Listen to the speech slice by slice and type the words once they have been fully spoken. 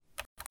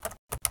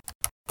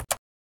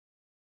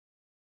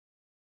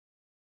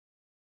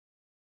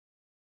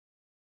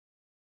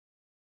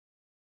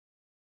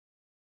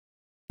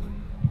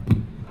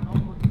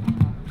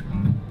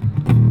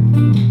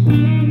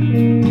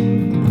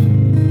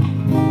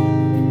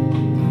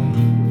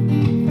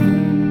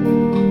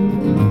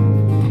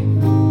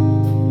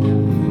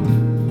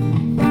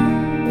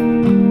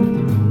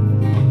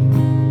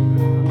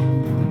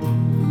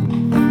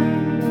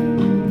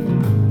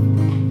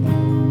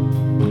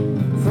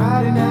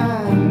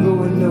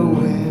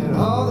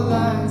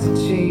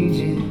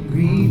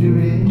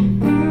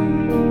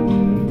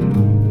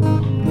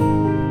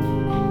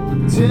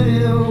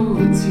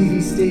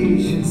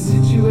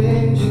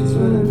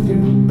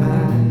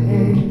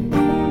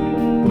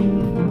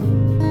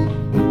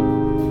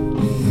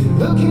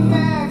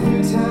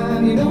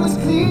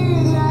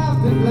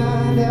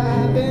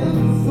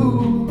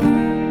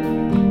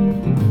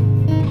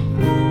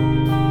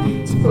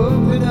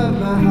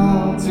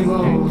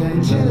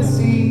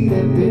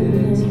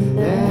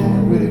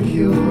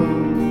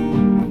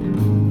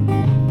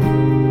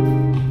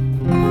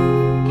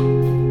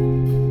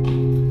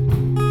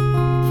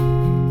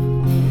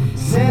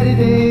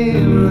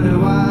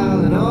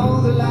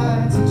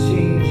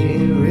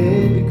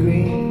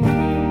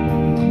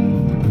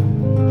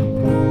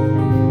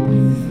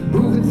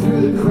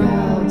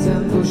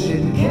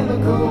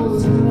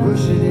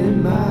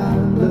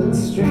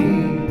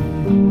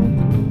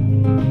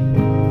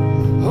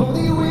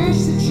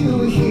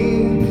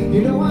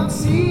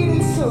seen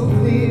it so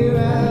clear,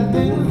 I've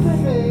been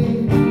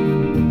afraid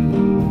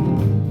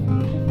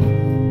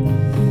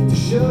to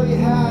show you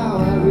how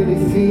I really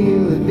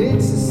feel, admit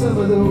to some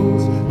of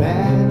those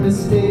bad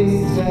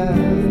mistakes I've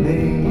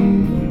made.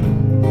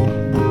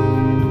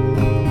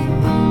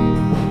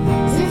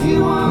 If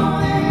you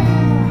want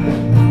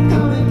it,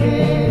 come and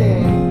get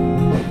it,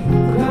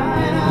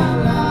 crying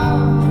out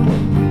loud.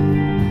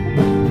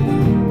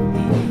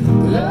 The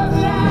love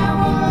that I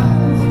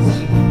was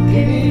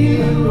giving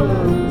you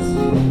was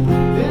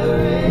never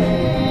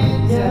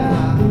end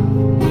down.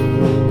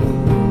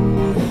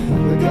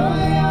 Let go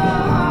of your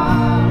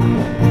heart,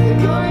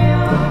 let go of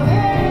your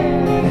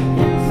head,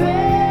 and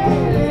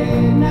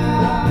failing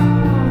now.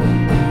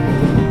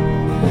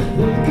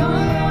 Let go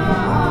of your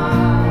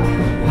heart,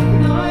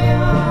 let go of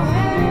your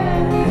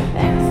head,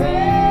 and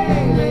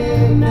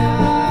failing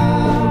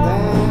now.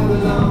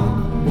 Babylon,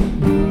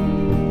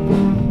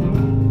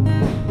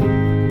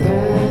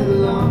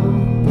 Babylon,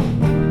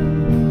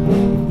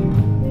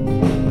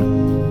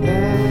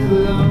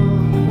 Babylon.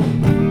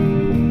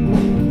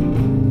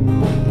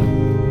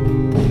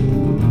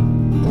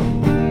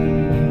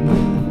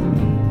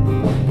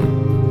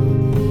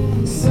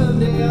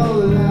 Someday all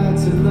the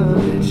lights in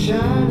London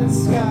shine and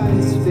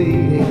skies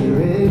fading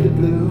red to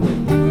blue.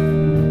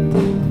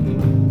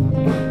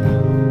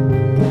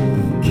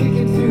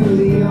 Kicking through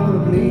the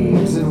autumn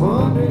leaves and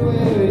wondering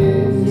where it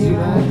is you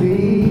might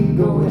be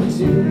going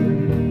to.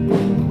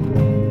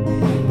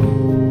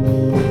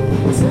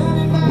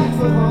 Turning back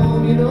for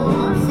home, you know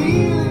I'm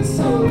feeling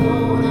so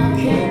alone, I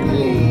can't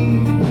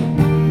believe.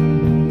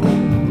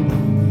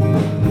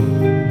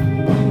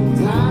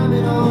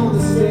 Climbing on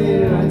the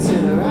stair, I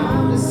turn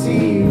around to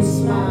see you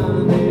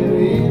smiling there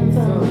in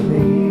front of me.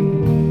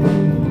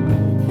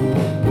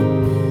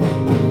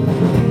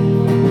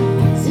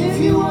 If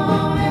you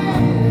want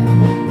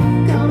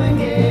it, come and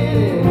get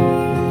it,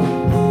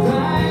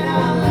 crying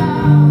out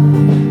loud.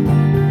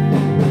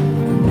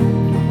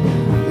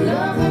 The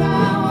love that I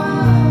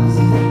was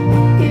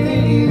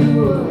giving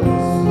you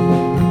was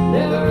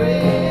never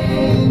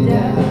end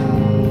down.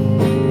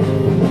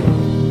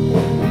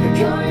 Let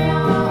go of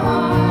your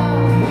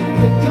heart,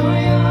 let go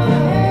of your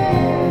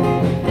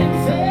head, and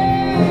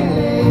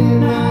failing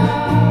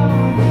now.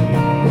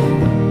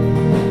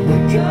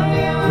 Let go of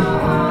your heart, let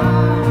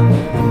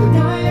go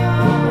of your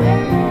head, and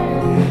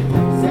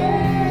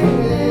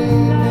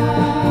failing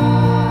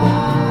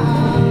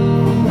now.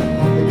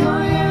 Let go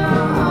of your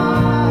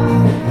heart,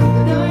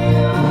 let go of your head,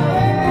 and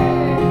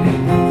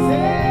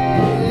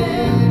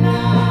failing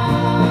now.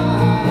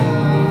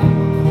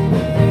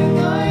 Let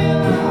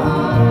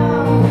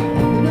go of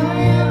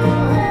your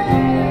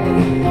heart, let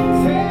go of your head,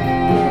 and failing now.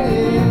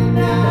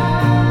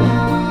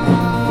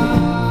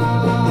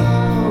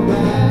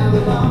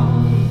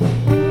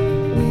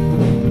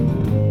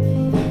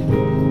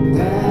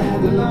 Babylon, Babylon, Babylon,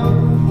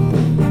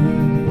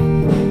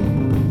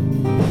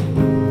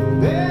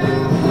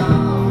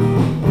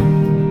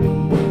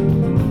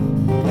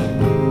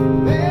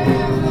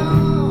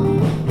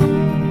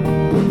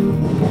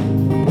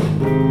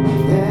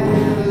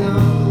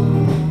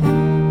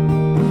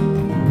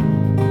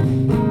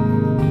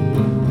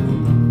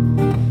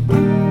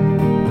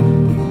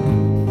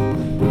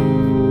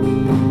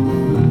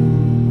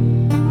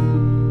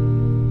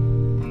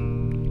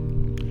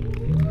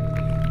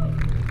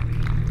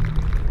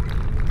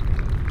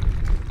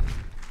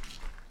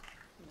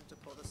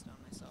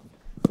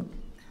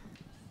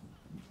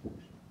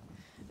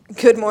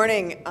 Good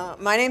morning.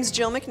 My name's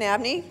Jill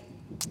McNabney,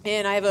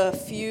 and I have a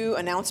few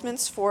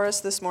announcements for us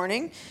this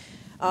morning.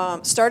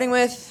 Starting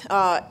with,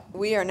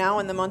 we are now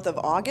in the month of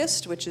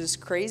August, which is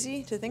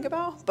crazy to think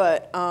about,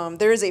 but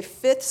there is a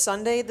fifth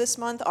Sunday this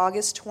month,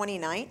 August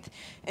 29th,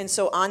 and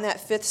so on that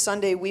fifth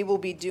Sunday, we will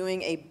be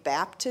doing a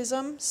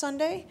baptism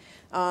Sunday,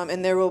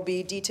 and there will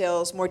be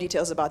more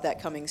details about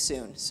that coming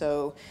soon,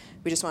 so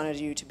we just wanted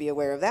you to be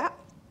aware of that.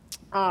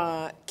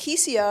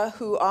 Kesia,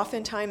 who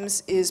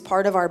oftentimes is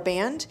part of our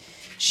band,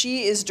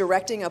 she is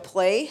directing a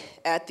play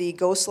at the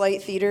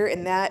Ghostlight Theater,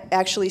 and that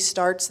actually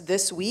starts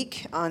this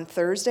week on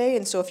Thursday.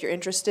 And so if you're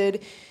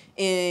interested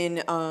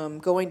in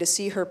going to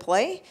see her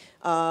play,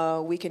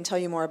 we can tell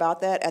you more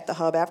about that at the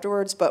Hub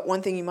afterwards. But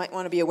one thing you might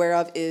want to be aware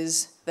of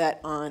is that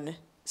on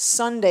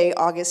Sunday,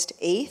 August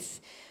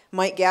 8th,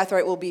 Mike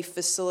Gathright will be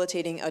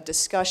facilitating a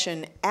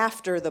discussion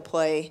after the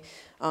play.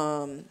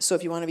 So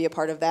if you want to be a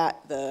part of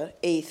that, the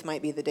 8th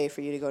might be the day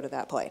for you to go to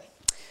that play.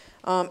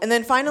 And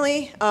then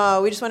finally,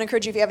 we just want to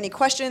encourage you, if you have any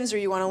questions or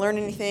you want to learn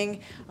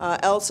anything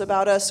else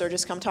about us or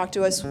just come talk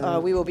to us,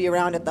 we will be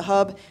around at the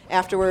Hub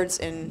afterwards,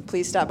 and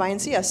please stop by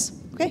and see us.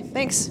 Okay,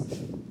 thanks.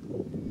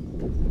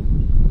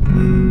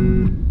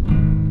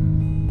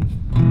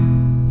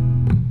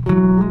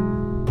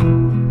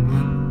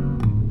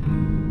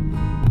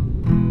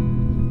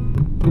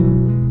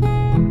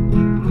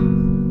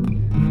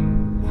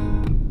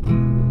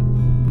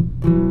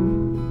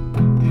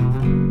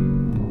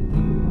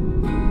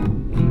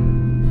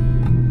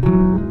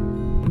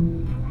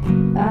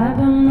 I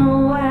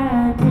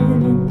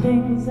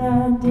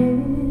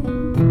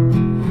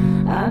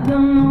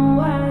don't know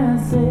why I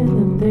said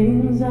the things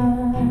things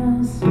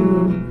I see.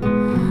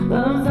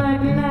 Love's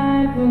like a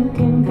knife, it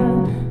can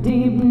cut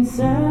deep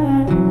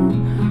inside.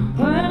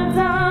 Words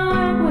are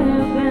like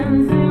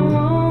weapons, they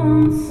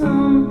won't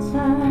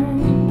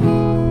sometimes.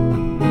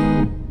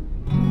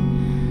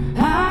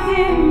 I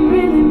didn't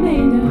really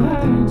mean to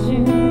hurt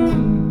you.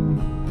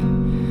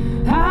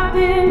 I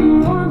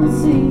didn't want to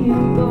see you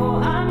go.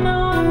 I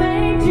know I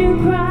made you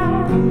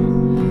cry.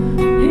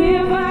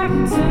 If I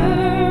could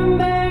turn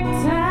back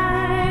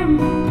time,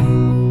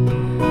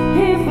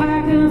 if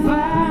I could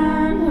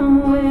find a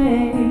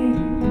way,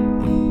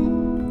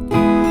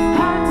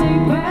 I'd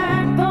take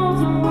back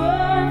those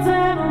words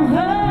that'll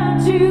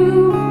hurt you.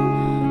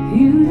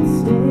 You'd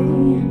stay.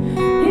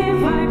 If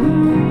I could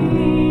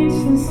reach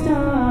the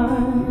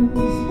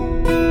stars,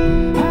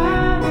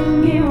 I'd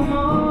give them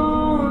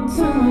all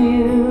to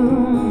you.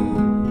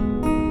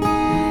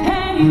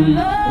 And you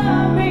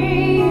love me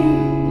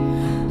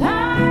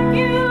like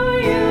you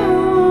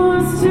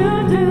used to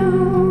do.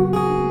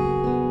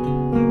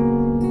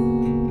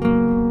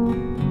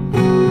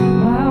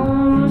 My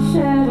world was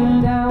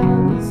shattered, I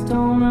was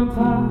torn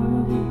apart.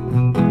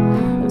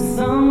 If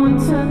someone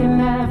took a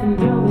knife and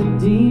drove it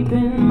deep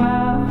in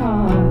my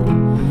heart,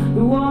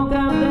 we walked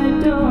out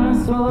that door, I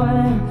swore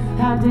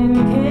that I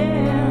didn't care.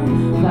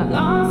 I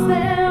lost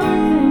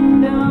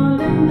everything,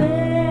 darling,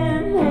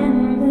 then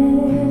and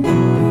there.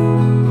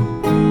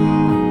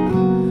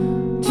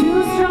 Too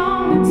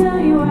strong to tell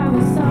you I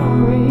was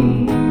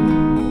sorry.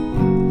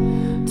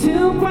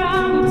 Too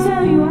proud to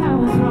tell you I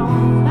was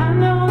wrong. I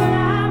know that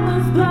I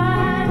was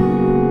blind.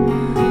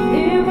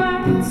 If I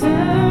could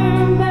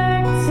turn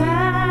back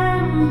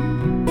time,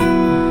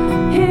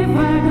 if I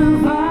could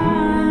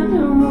find a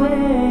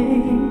way,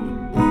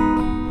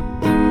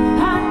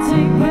 I'd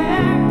take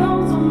back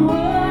those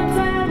words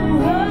that'll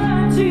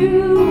hurt you.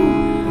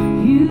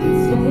 You'd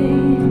stay.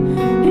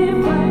 If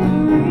I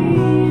could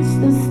reach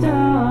the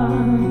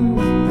stars,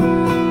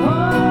 oh,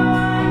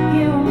 I'd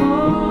give them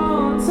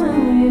all to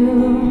you.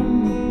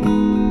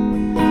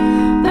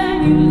 Then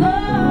you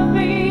love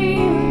me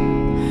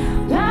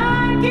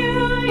like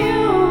you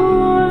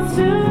used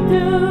to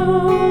do.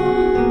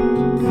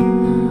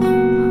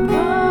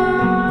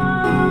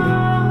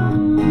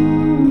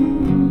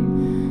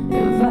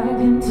 If I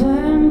can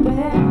turn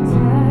back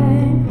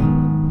time,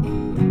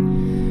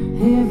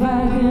 if I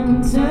can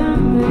turn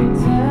back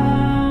time,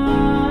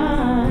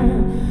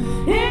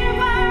 if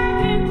I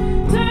can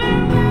turn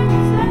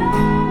back time,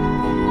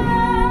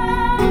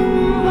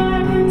 if I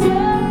can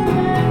turn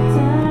back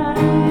time,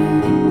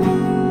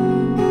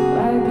 if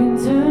I can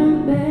turn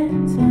back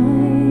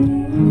time.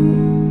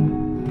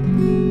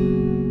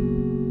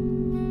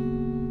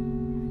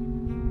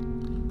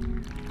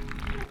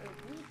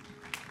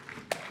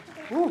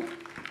 Woo.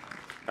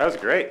 That was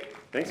great.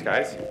 Thanks,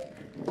 guys.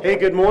 Hey,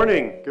 good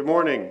morning. Good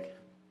morning.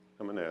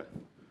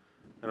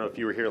 I don't know if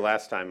you were here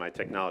last time, my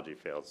technology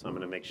failed, so I'm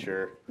gonna make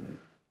sure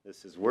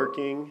this is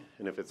working,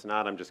 and if it's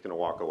not, I'm just gonna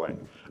walk away.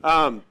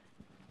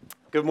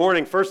 Good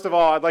morning. First of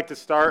all, I'd like to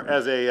start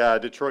as a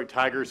Detroit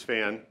Tigers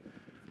fan.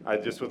 I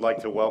just would like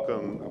to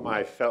welcome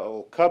my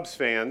fellow Cubs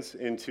fans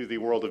into the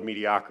world of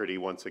mediocrity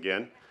once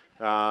again.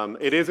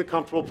 It is a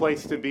comfortable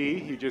place to be.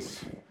 You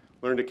just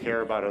learn to care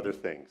about other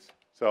things.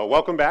 So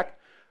welcome back.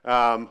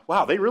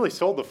 Wow, they really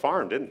sold the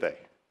farm, didn't they?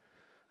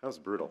 That was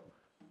brutal.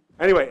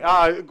 Anyway,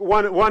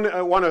 want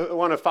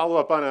to follow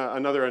up on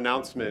another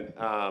announcement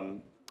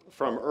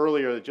from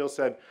earlier that Jill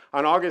said.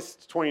 On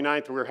August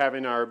 29th, we're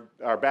having our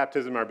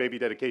baptism, our baby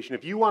dedication.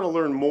 If you want to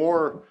learn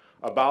more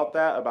about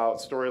that, about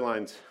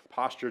Storyline's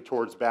posture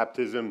towards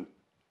baptism,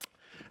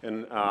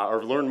 and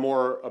or learn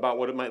more about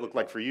what it might look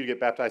like for you to get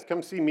baptized,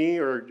 come see me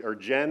or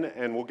Jen,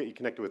 and we'll get you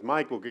connected with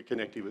Mike. We'll get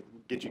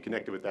you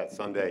connected with that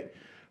Sunday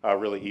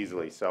really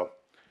easily. So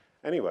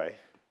anyway,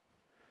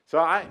 so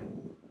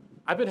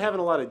I've been having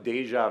a lot of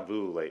deja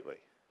vu lately.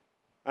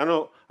 I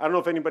don't know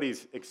if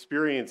anybody's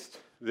experienced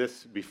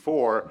this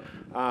before,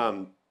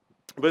 but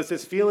it's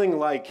this feeling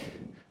like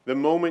the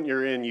moment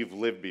you're in, you've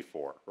lived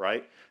before,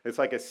 right? It's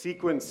like a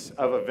sequence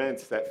of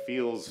events that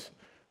feels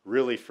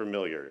really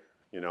familiar,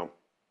 you know,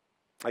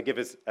 like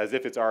as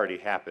if it's already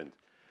happened.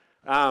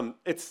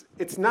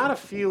 It's not a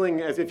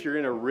feeling as if you're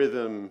in a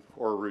rhythm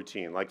or a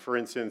routine. Like, for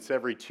instance,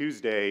 every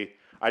Tuesday,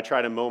 I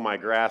try to mow my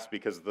grass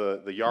because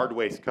the yard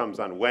waste comes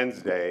on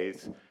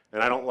Wednesdays,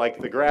 and I don't like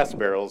the grass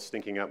barrels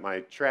stinking up my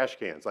trash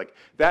cans. Like,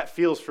 that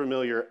feels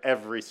familiar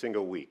every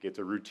single week. It's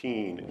a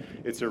routine.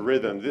 It's a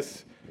rhythm.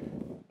 This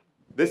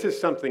is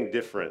something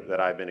different that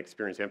I've been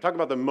experiencing. I'm talking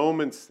about the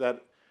moments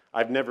that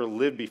I've never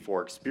lived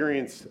before,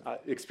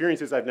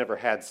 experiences I've never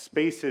had,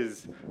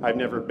 spaces I've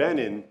never been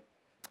in,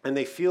 and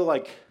they feel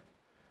like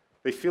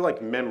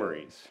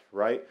memories,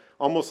 right?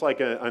 Almost like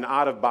an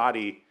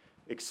out-of-body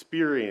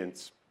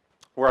experience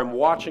where I'm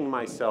watching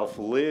myself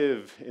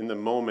live in the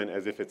moment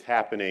as if it's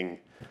happening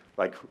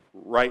like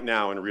right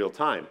now in real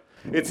time.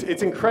 It's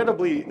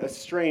incredibly a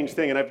strange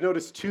thing, and I've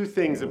noticed two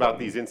things about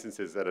these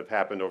instances that have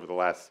happened over the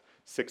last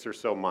 6 or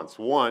so months.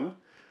 One,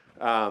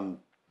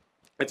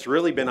 it's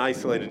really been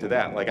isolated to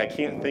that. Like, I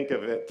can't think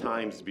of it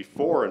times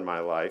before in my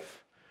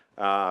life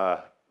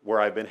where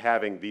I've been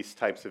having these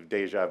types of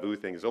deja vu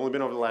things. It's only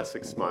been over the last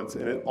 6 months,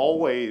 and it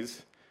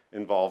always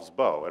involves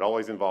Bo. It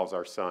always involves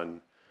our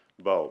son,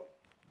 Bo.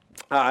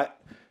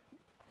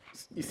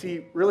 You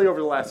see, really over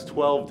the last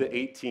 12 to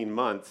 18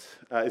 months,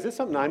 is this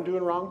something I'm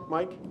doing wrong,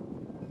 Mike?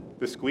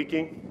 The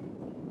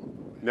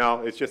squeaking?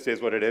 No, it just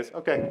is what it is?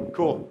 Okay,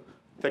 cool.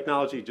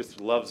 Technology just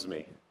loves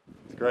me.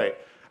 It's great.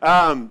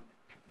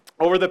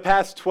 Over the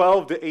past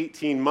 12 to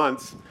 18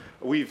 months,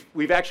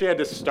 we've actually had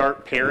to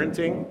start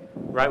parenting,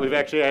 right? We've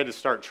actually had to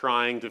start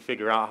trying to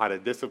figure out how to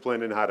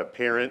discipline and how to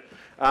parent.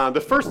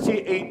 The first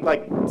 16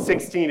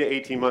 to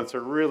 18 months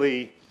are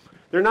really,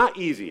 they're not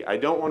easy. I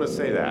don't want to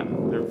say that.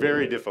 They're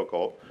very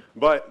difficult,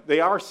 but they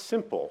are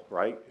simple,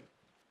 right?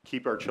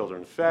 Keep our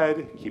children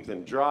fed, keep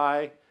them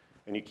dry,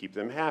 and you keep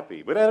them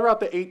happy. But at about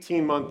the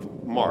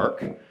 18-month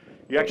mark,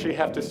 you actually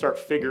have to start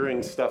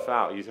figuring stuff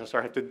out. You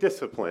start have to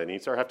discipline. You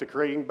start have to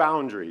creating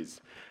boundaries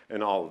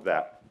and all of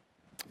that.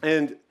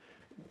 And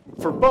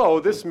for Bo,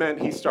 this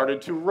meant he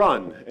started to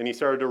run, and he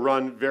started to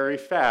run very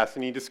fast,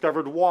 and he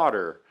discovered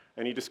water,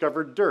 and he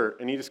discovered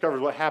dirt, and he discovered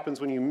what happens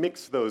when you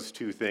mix those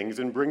two things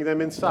and bring them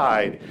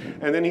inside.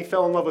 And then he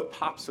fell in love with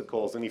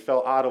popsicles, and he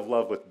fell out of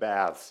love with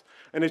baths.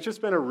 And it's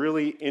just been a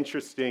really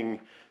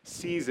interesting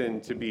season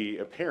to be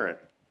a parent.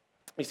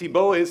 You see,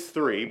 Bo is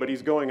 3, but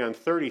he's going on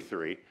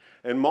 33.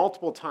 And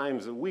multiple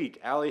times a week,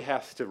 Allie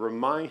has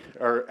to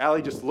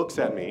Allie just looks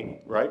at me,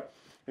 right?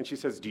 And she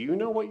says, "Do you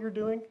know what you're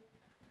doing?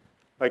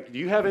 Like, do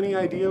you have any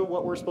idea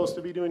what we're supposed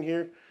to be doing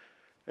here?"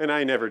 And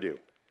I never do.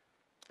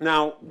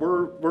 Now,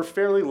 we're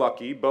fairly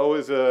lucky. Bo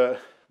is a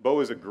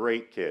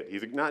great kid.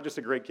 He's not just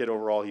a great kid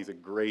overall, he's a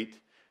great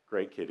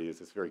kid. He has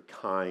this very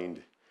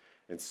kind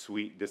and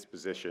sweet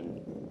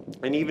disposition.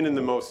 And even in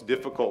the most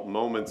difficult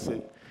moments,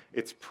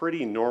 it's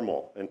pretty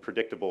normal and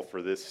predictable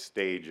for this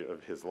stage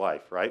of his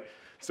life, right?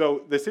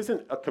 So this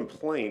isn't a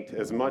complaint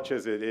as much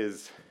as it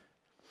is,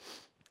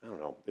 I don't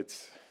know,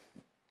 it's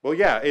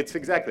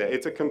exactly that.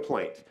 It's a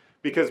complaint.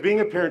 Because being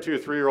a parent to a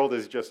 3-year-old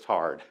is just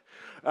hard.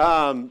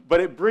 But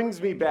it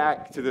brings me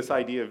back to this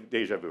idea of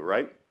deja vu,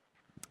 right?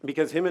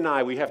 Because him and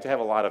I, we have to have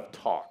a lot of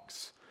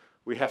talks.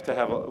 We have to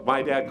have,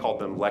 my dad called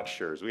them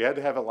lectures. We had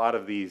to have a lot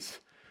of these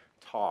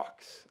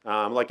talks.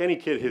 Like any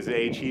kid his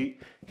age,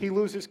 he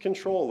loses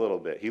control a little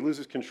bit. He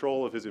loses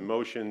control of his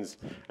emotions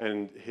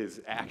and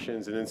his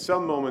actions. And in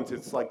some moments,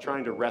 it's like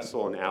trying to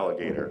wrestle an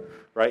alligator,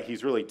 right?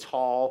 He's really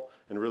tall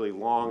and really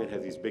long and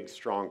has these big,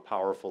 strong,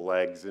 powerful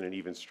legs and an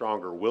even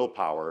stronger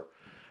willpower.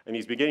 And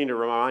he's beginning to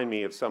remind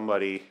me of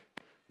somebody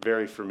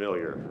very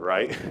familiar,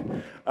 right?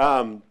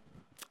 And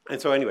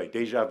so anyway,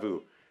 deja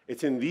vu.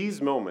 It's in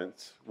these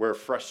moments where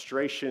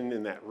frustration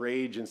and that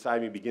rage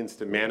inside me begins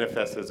to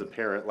manifest as a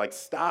parent. Like,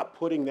 stop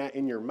putting that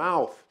in your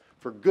mouth,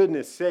 for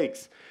goodness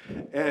sakes.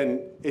 And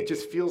it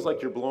just feels like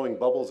you're blowing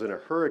bubbles in a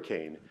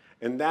hurricane.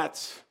 And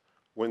that's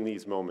when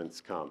these moments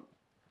come.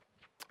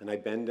 And I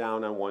bend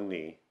down on one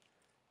knee,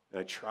 and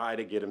I try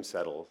to get him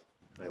settled.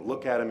 And I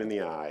look at him in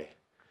the eye,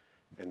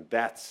 and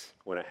that's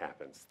when it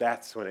happens.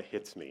 That's when it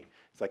hits me.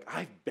 It's like,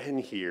 I've been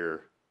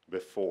here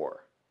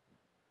before.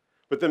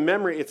 But the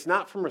memory, it's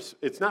not from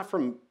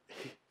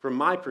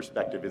my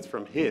perspective, it's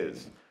from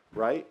his,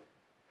 right?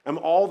 I'm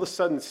all of a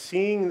sudden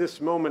seeing this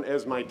moment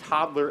as my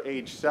toddler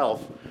age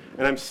self,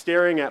 and I'm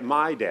staring at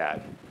my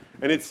dad.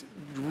 And it's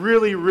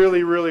really,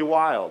 really, really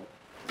wild.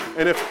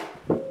 And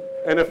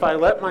if I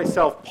let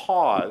myself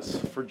pause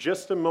for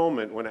just a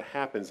moment when it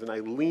happens and I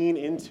lean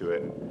into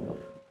it,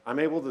 I'm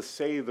able to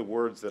say the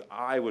words that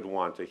I would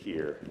want to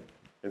hear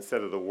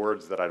instead of the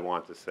words that I'd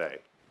want to say.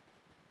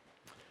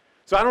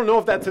 So I don't know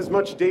if that's as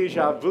much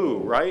deja vu,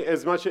 right?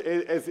 As much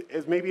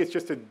as maybe it's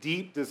just a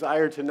deep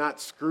desire to not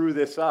screw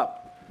this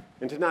up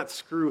and to not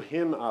screw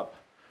him up.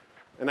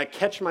 And I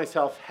catch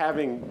myself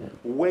having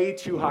way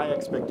too high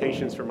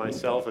expectations for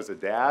myself as a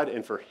dad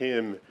and for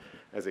him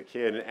as a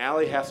kid. And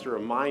Allie has to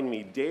remind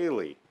me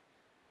daily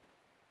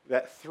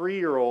that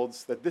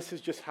 3-year-olds, that this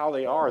is just how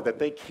they are, that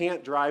they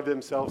can't drive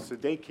themselves to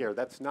daycare.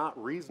 That's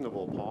not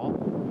reasonable,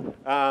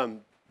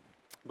 Paul.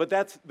 But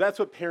that's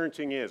what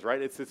parenting is, right?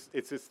 It's this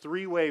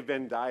 3-way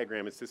Venn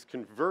diagram. It's this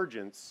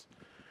convergence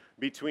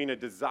between a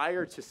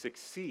desire to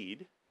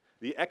succeed,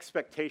 the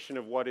expectation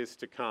of what is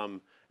to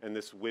come, and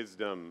this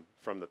wisdom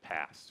from the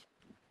past.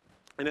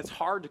 And it's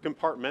hard to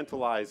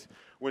compartmentalize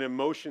when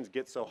emotions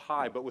get so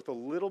high, but with a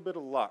little bit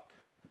of luck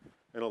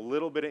and a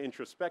little bit of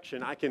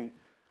introspection, I can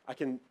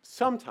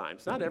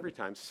sometimes, not every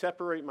time,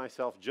 separate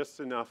myself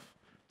just enough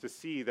to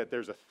see that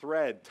there's a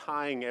thread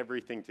tying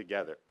everything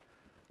together.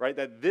 Right,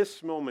 that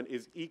this moment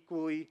will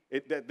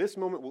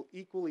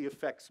equally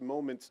affect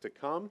moments to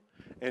come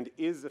and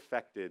is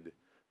affected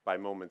by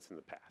moments in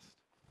the past.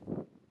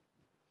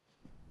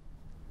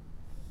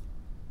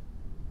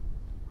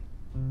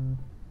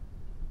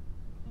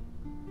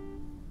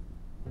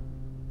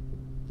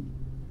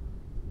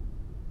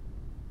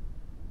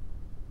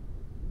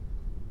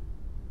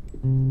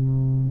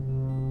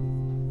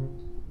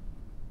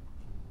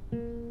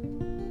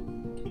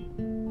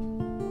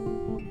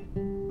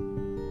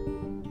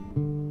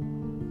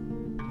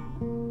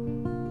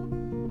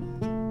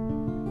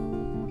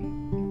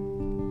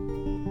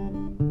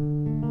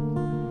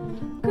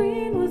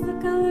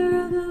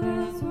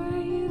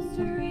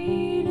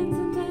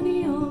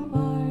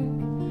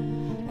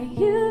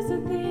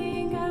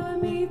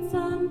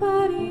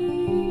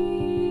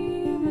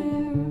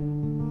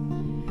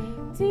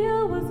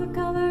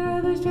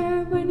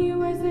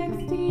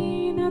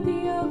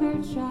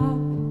 record shop.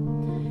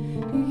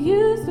 You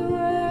used to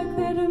work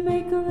there to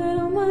make a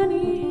little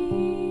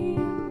money.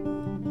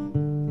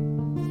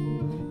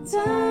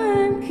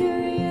 Time,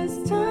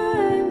 curious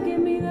time, give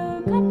me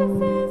the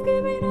compasses,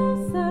 give me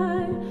no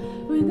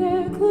sign. Were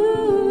there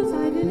clues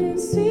I didn't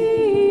see?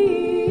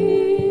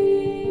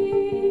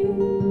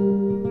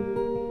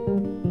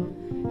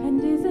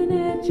 And isn't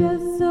it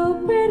just so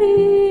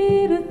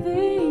pretty to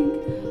think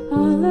all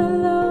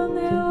along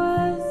there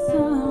was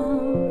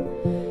some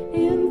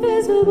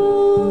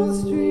invisible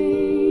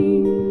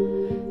string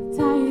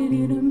tying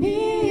you to me?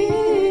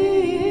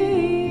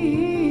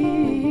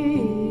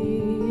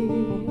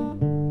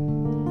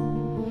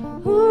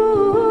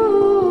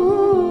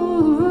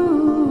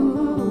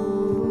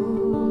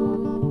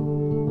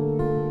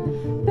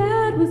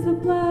 Bad was the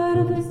blood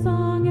of the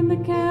song in the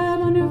cab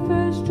on your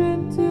first trip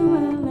to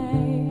LA.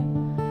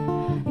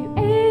 You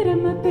ate at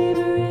my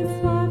favorite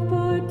spot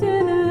for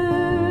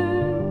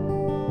dinner.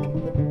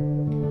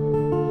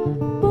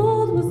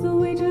 Bold was the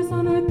waitress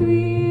on our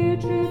 3-year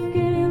trip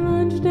getting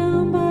lunch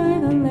down by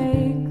the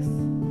lakes.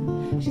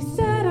 She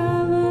said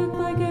I looked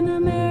like an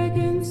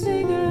American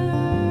singer.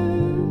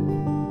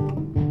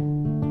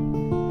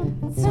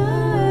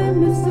 Time,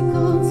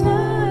 mystical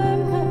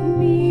time, cutting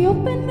me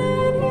open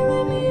and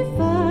healing me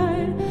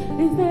fine.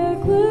 Is there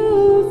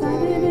clues I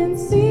didn't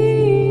see?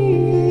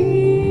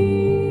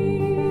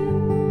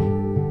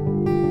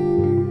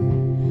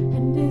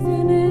 And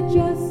isn't it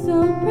just so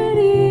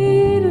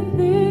pretty to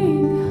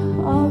think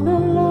all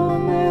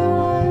along there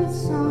was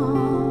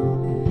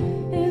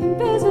some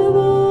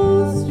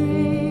invisible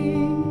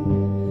string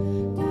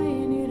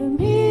tying you to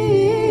me?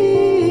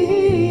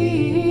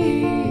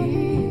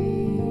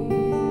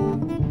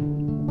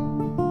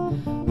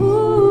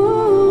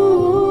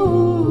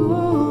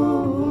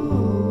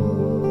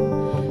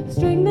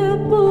 String that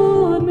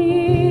pulled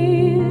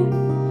me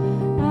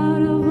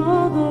out of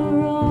all the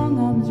wrong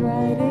arms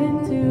right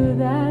into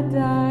that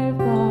dive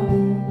bar.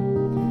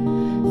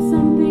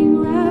 Something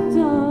wrapped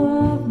all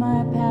of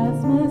my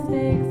past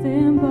mistakes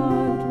in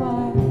barbed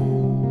wire.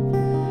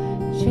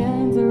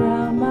 Chains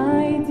around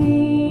my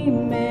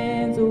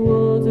demons, a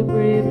wool to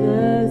brave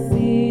the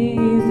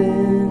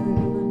season.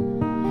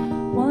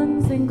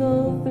 One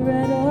single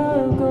thread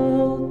of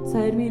gold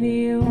tied me to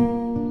you.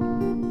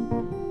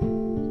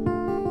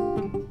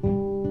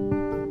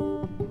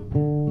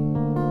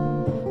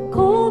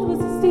 Cold was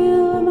the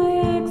steel of my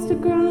axe to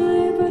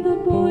grind for the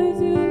boys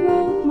who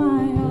broke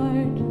my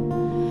heart.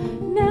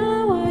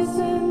 Now I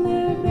send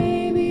their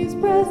babies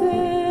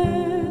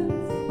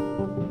presents.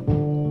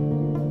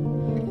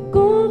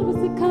 Gold was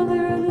the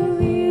color of the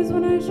leaves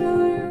when I showed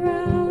you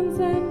around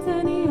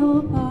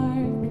Centennial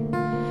Park.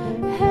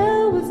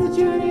 Hell was the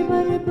journey,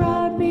 but it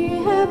brought me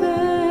heaven.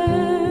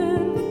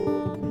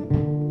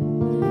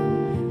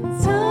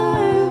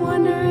 Time,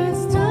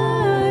 wondrous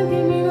time,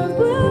 give me those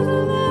blues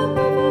and that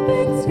perfect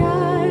big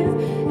skies.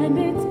 And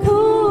it's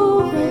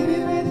cool, baby,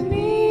 with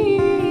me.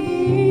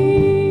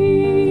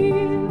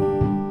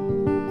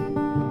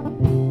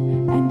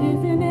 And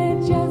isn't it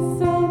just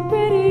so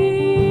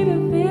pretty to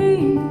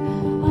think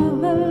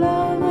all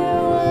along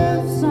there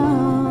was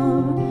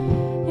some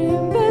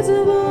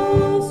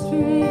invisible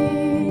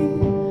string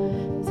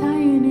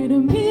tying you to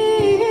me?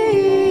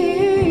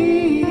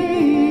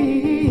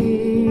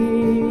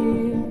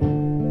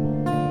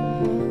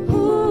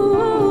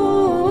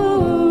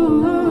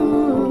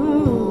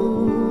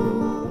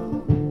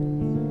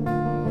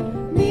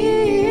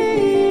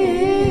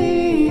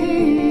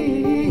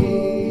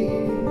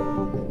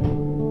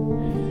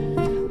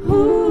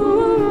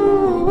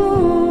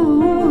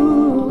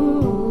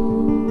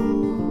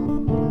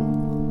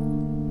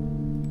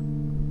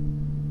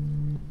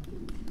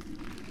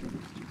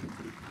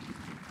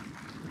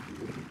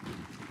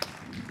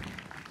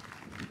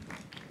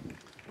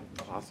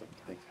 Awesome.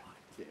 Thanks.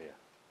 Yeah.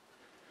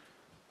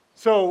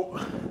 So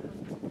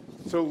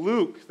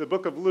Luke, the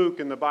book of Luke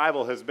in the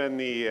Bible has been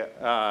the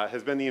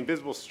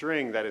invisible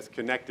string that has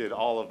connected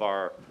all of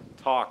our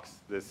talks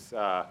this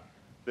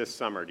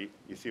summer. Do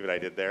you see what I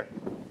did there?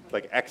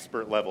 Like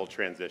expert level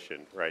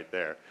transition right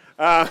there.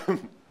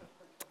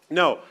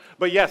 No,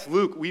 but yes,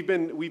 Luke, we've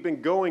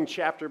been going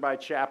chapter by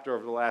chapter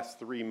over the last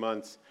 3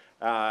 months,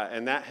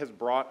 and that has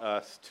brought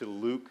us to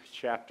Luke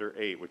chapter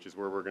 8, which is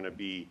where we're going to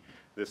be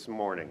this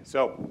morning.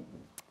 So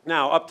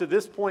now, up to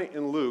this point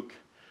in Luke,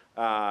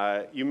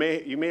 you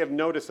may have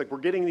noticed like we're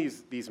getting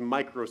these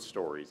micro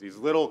stories, these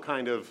little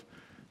kind of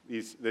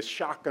this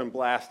shotgun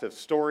blast of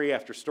story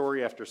after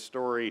story after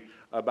story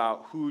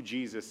about who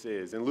Jesus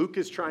is. And Luke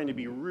is trying to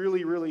be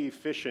really, really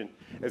efficient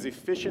as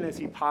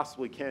he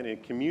possibly can in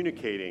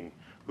communicating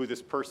who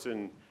this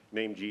person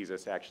named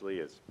Jesus actually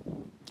is.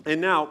 And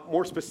now,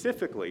 more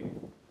specifically,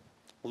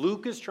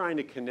 Luke is trying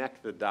to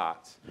connect the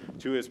dots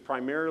to his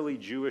primarily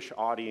Jewish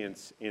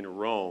audience in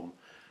Rome,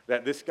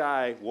 that this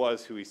guy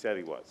was who he said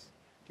he was.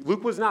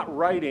 Luke was not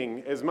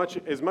writing as much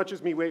as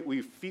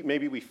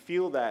maybe we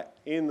feel that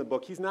in the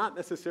book. He's not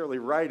necessarily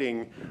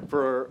writing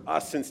for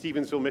us in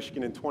Stevensville,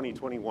 Michigan in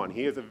 2021.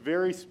 He has a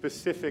very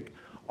specific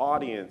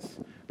audience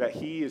that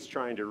he is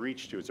trying to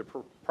reach to. It's a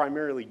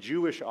primarily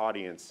Jewish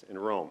audience in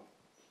Rome.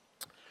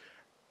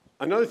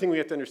 Another thing we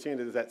have to understand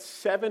is that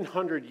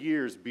 700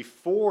 years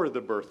before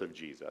the birth of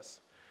Jesus,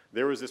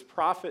 there was this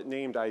prophet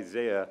named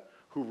Isaiah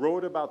who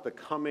wrote about the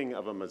coming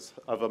of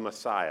a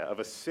Messiah, of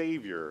a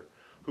Savior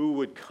who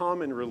would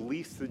come and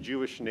release the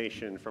Jewish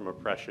nation from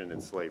oppression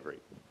and slavery.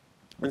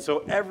 And so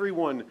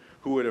everyone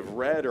who would have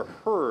read or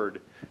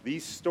heard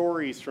these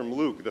stories from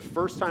Luke, the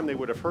first time they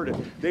would have heard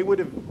it, they would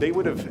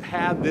have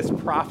had this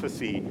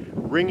prophecy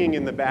ringing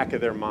in the back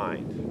of their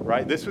mind,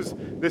 right? This was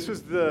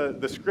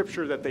the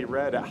scripture that they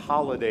read at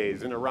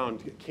holidays and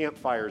around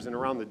campfires and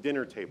around the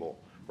dinner table,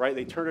 right?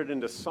 They turned it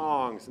into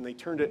songs, and they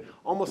turned it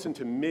almost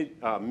into myth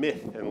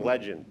and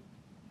legend.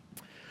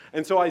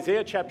 And so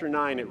Isaiah chapter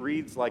 9, it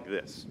reads like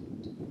this.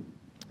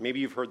 Maybe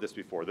you've heard this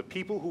before. The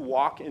people who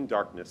walk in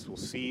darkness will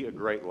see a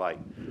great light.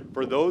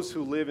 For those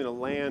who live in a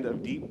land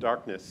of deep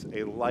darkness,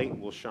 a light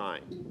will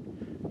shine.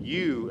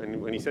 You,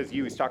 and when he says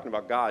you, he's talking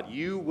about God,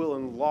 you will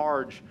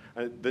enlarge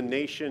the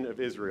nation of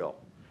Israel,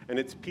 and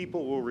its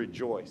people will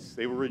rejoice.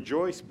 They will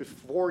rejoice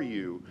before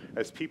you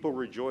as people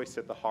rejoice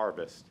at the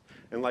harvest,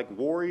 and like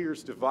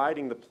warriors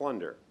dividing the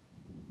plunder.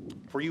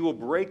 For you will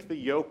break the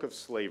yoke of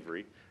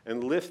slavery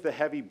and lift the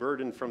heavy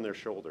burden from their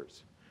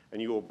shoulders,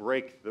 and you will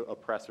break the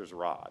oppressor's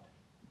rod.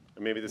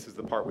 And maybe this is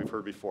the part we've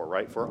heard before,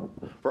 right?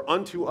 For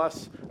unto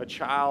us a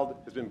child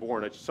has been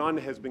born, a son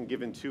has been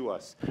given to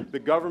us. The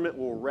government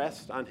will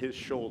rest on his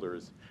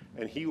shoulders,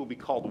 and he will be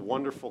called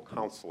Wonderful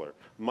Counselor,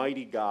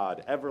 Mighty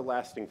God,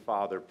 Everlasting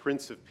Father,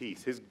 Prince of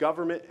Peace. His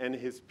government and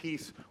his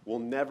peace will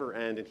never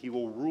end, and he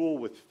will rule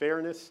with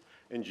fairness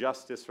and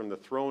justice from the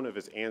throne of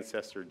his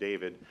ancestor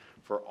David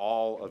for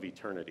all of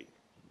eternity.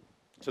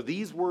 So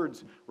these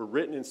words were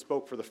written and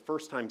spoke for the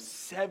first time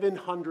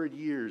 700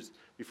 years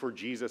before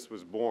Jesus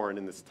was born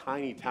in this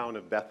tiny town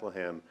of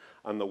Bethlehem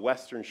on the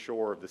western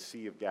shore of the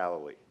Sea of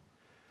Galilee.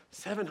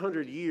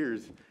 700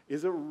 years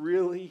is a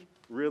really,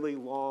 really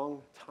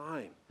long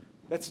time.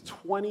 That's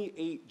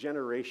 28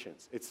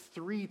 generations. It's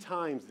 3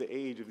 times the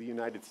age of the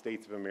United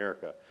States of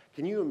America.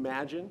 Can you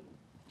imagine?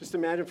 Just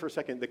imagine for a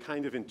second the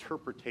kind of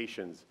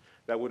interpretations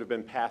that would have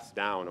been passed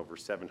down over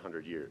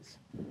 700 years,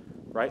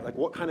 right? Like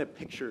what kind of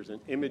pictures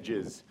and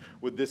images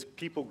would this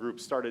people group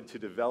started to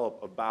develop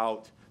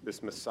about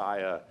this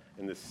Messiah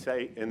and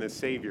the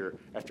Savior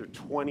after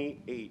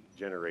 28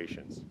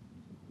 generations?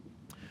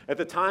 At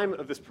the time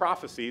of this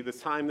prophecy, the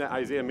time that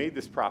Isaiah made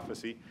this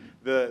prophecy,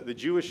 the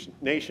Jewish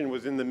nation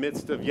was in the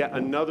midst of yet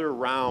another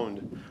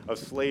round of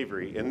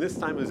slavery, and this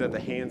time it was at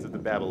the hands of the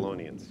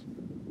Babylonians.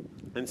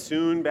 And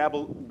soon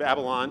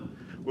Babylon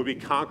would be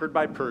conquered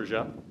by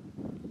Persia,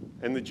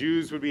 and the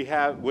Jews would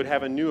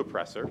have a new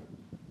oppressor.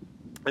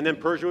 And then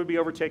Persia would be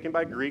overtaken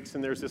by Greeks,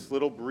 and there's this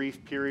little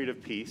brief period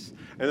of peace.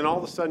 And then all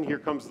of a sudden, here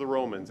comes the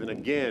Romans. And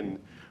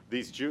again,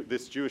 this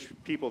Jewish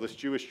people, this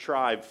Jewish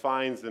tribe,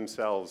 finds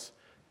themselves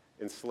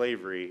in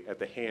slavery at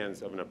the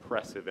hands of an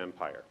oppressive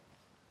empire.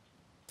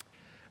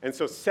 And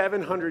so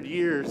 700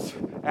 years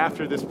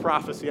after this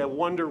prophecy, I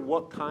wonder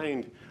what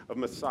kind of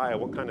Messiah,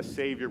 what kind of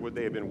Savior would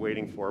they have been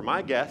waiting for?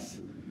 My guess,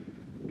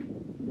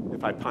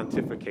 if I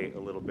pontificate a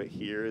little bit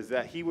here, is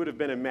that he would have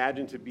been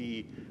imagined to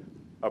be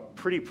a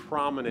pretty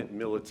prominent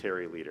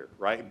military leader,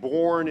 right?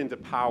 Born into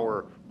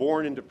power,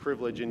 born into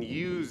privilege, and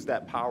used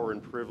that power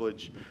and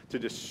privilege to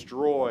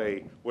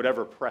destroy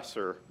whatever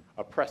oppressor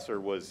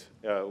was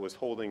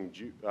holding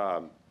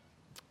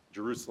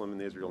Jerusalem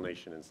and the Israel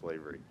nation in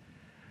slavery.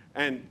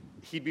 And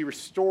he'd be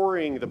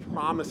restoring the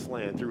promised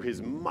land through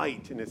his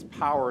might and his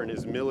power and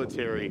his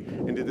military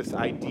into this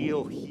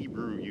ideal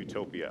Hebrew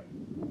utopia.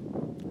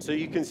 So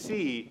you can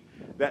see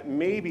that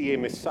maybe a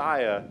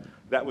Messiah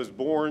that was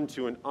born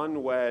to an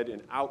unwed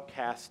and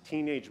outcast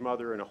teenage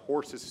mother in a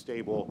horse's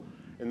stable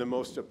in the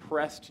most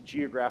oppressed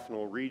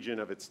geographical region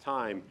of its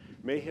time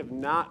may have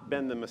not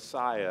been the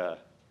Messiah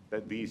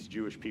that these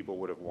Jewish people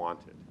would have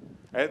wanted.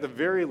 At the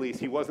very least,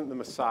 he wasn't the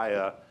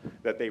Messiah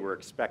that they were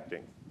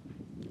expecting.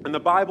 And the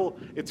Bible,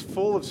 it's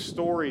full of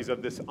stories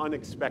of this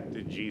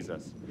unexpected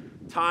Jesus.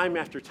 Time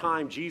after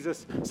time,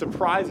 Jesus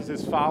surprises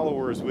his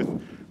followers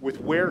with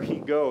where he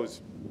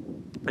goes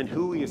and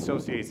who he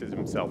associates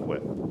himself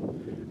with.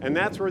 And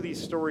that's where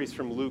these stories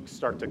from Luke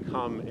start to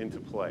come into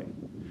play.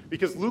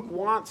 Because Luke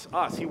wants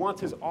he wants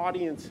his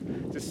audience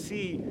to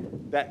see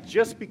that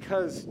just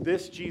because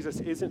this Jesus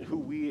isn't who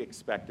we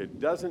expected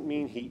doesn't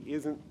mean he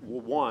isn't the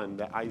one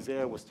that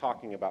Isaiah was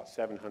talking about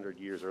 700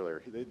 years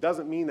earlier. It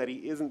doesn't mean that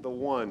he isn't the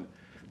one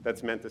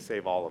that's meant to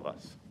save all of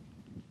us.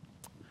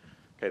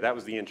 Okay, that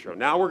was the intro.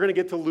 Now we're going to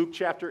get to Luke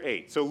chapter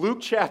 8. So Luke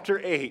chapter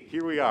 8,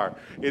 here we are.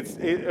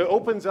 It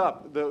opens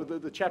up,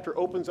 the chapter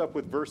opens up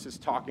with verses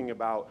talking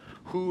about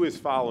who is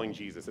following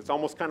Jesus. It's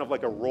almost kind of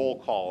like a roll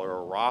call or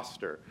a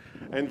roster.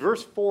 And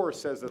verse 4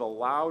 says that a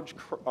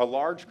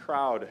large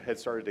crowd had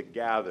started to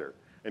gather,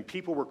 and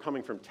people were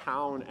coming from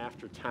town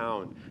after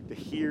town to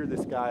hear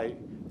this guy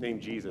named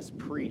Jesus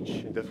preach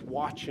and to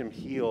watch him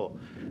heal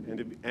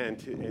and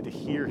to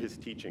hear his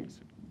teachings.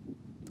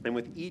 And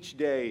with each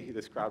day,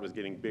 this crowd was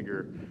getting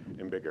bigger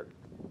and bigger.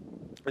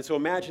 And so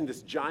imagine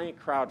this giant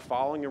crowd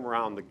following him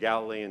around the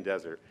Galilean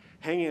desert,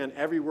 hanging on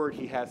every word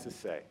he has to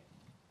say.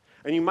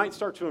 And you might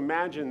start to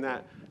imagine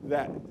that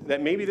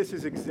maybe this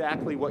is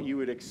exactly what you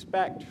would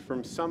expect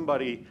from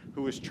somebody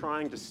who is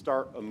trying to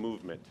start a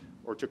movement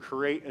or to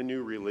create a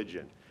new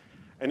religion.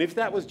 And if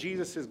that was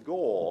Jesus'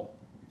 goal,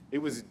 it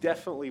was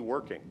definitely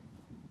working,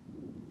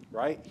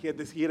 right? He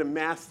had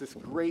amassed this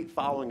great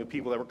following of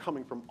people that were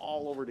coming from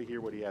all over to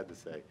hear what he had to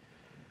say.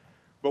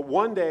 But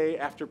one day,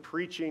 after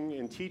preaching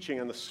and teaching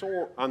on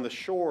the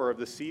shore of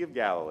the Sea of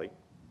Galilee,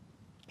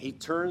 he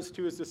turns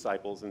to his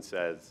disciples and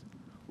says,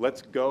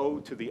 "Let's go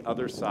to the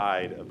other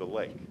side of the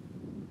lake."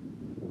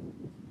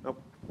 Now,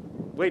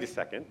 wait a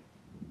second.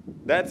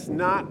 That's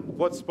not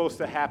what's supposed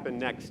to happen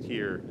next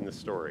here in the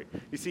story.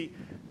 You see,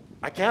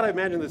 I can't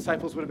imagine the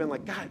disciples would have been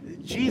like,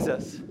 "God,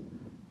 Jesus,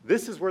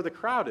 this is where the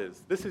crowd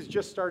is. This is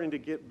just starting to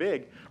get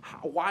big.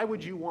 Why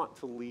would you want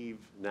to leave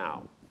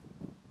now?"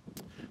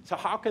 So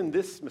how can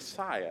this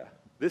Messiah,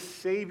 this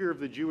Savior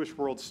of the Jewish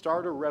world,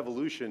 start a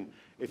revolution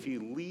if he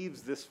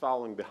leaves this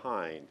following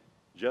behind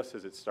just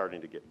as it's starting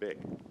to get big?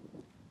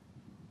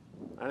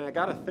 And I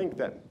got to think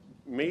that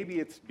maybe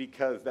it's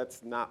because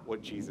that's not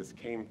what Jesus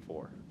came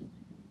for.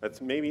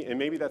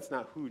 Maybe that's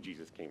not who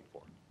Jesus came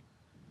for.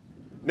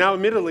 Now,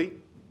 admittedly,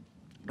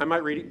 I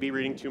might be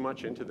reading too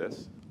much into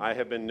this. I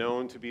have been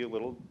known to be a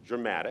little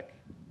dramatic.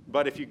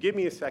 But if you give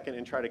me a second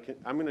and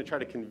I'm going to try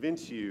to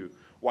convince you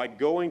why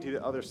going to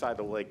the other side of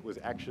the lake was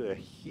actually a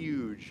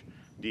huge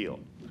deal.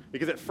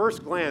 Because at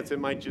first glance, it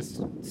might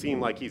just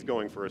seem like he's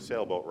going for a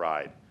sailboat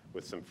ride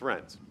with some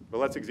friends. But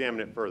let's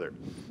examine it further.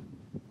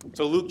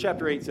 So Luke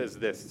chapter 8 says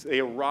this: "They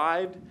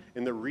arrived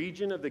in the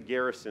region of the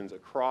Gerasenes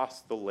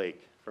across the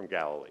lake from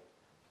Galilee."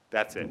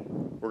 That's it.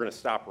 We're going to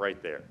stop right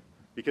there.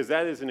 Because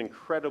that is an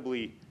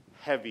incredibly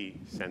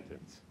heavy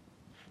sentence.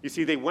 You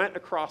see, they went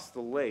across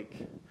the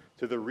lake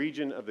to the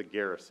region of the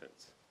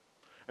Gerasenes.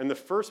 And the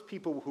first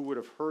people who would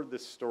have heard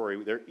this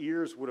story, their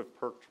ears would have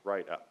perked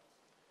right up.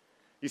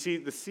 You see,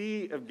 the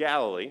Sea of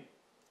Galilee,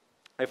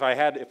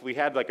 if we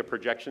had like a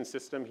projection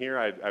system here,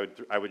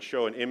 I would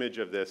show an image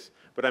of this,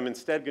 but I'm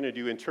instead going to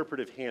do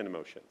interpretive hand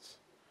motions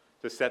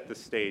to set the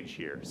stage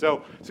here.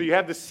 So you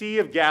have the Sea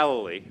of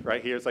Galilee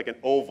right here. It's like an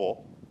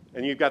oval.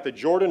 And you've got the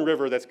Jordan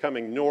River that's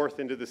coming north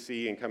into the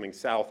sea and coming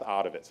south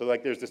out of it. So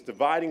like there's this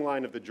dividing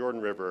line of the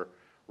Jordan River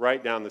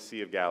right down the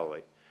Sea of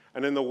Galilee.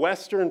 And in the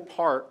western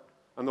part,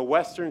 on the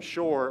western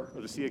shore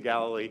of the Sea of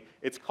Galilee,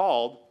 it's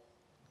called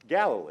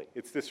Galilee.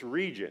 It's this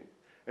region.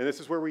 And this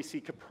is where we see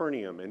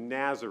Capernaum and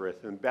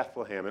Nazareth and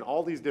Bethlehem and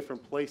all these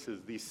different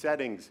places, these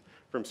settings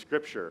from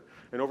Scripture.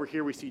 And over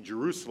here we see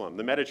Jerusalem.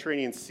 The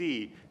Mediterranean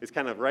Sea is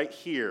kind of right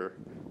here,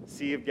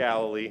 Sea of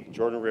Galilee,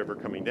 Jordan River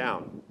coming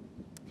down.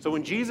 So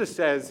when Jesus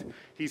says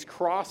he's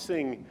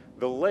crossing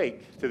the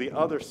lake to the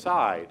other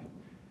side,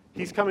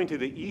 he's coming to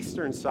the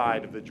eastern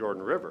side of the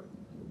Jordan River,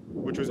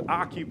 which was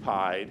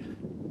occupied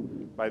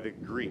by the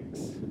Greeks.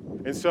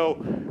 And so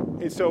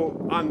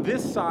on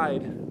this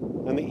side,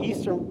 on the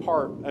eastern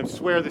part, I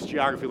swear this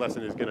geography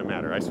lesson is going to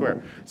matter, I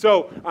swear.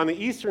 So on the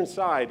eastern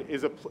side,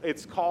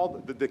 it's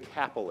called the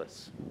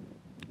Decapolis,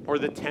 or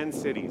the 10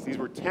 cities. These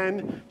were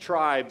 10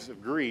 tribes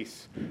of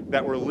Greece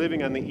that were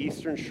living on the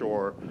eastern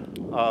shore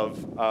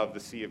of the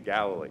Sea of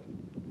Galilee.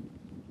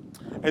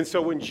 And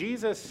so when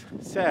Jesus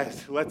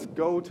says, "Let's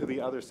go to the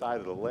other side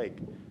of the lake,"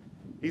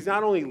 he's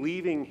not only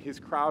leaving his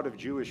crowd of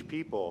Jewish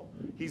people,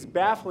 he's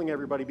baffling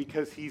everybody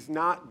because he's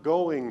not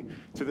going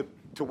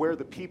to where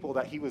the people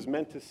that he was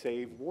meant to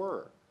save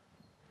were.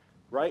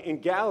 Right? In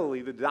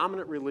Galilee, the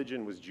dominant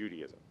religion was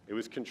Judaism. It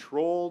was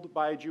controlled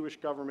by a Jewish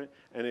government,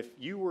 and if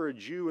you were a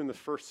Jew in the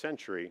first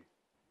century,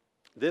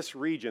 this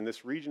region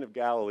of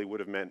Galilee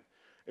would have meant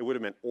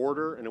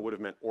order and it would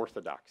have meant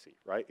orthodoxy,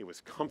 right? It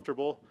was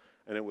comfortable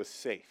and it was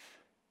safe.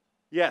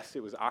 Yes,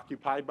 it was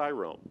occupied by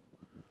Rome,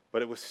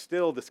 but it was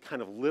still this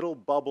kind of little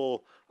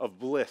bubble of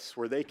bliss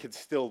where they could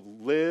still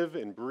live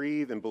and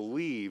breathe and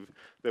believe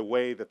the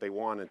way that they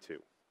wanted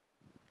to.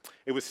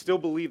 It was still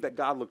believed that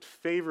God looked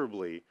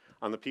favorably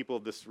on the people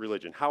of this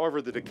religion.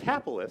 However, the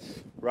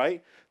Decapolis,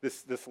 right,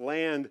 this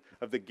land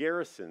of the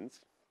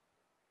Gerasenes,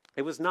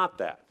 it was not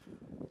that.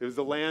 It was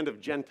the land of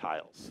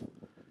Gentiles.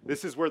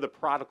 This is where the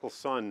prodigal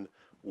son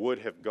would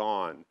have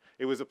gone.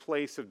 It was a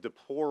place of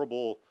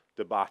deplorable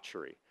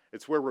debauchery.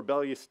 It's where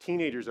rebellious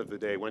teenagers of the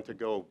day went to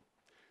go,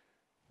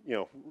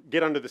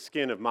 get under the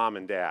skin of mom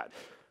and dad.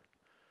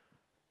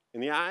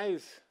 In the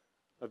eyes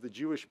of the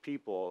Jewish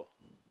people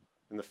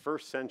in the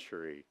first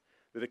century,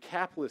 the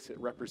Decapolis, it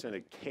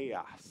represented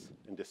chaos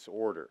and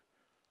disorder.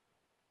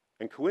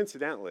 And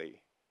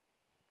coincidentally,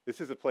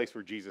 this is a place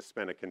where Jesus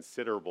spent a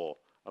considerable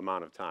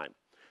amount of time.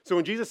 So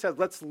when Jesus says,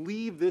 "Let's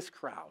leave this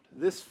crowd,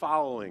 this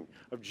following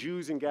of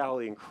Jews in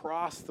Galilee, and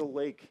cross the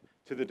lake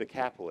to the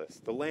Decapolis,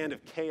 the land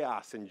of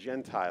chaos and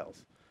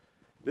Gentiles,"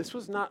 this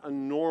was not a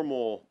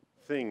normal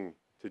thing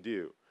to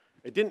do.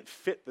 It didn't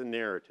fit the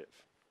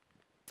narrative.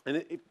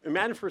 And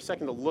imagine for a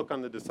second the look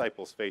on the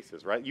disciples'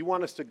 faces, right? You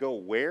want us to go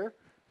where?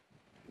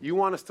 You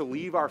want us to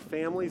leave our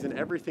families and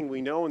everything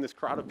we know in this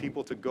crowd of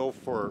people to go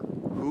for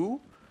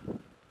who?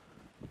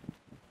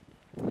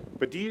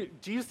 But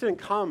Jesus didn't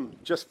come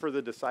just for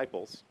the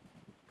disciples,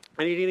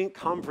 and he didn't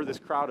come for this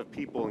crowd of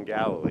people in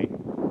Galilee.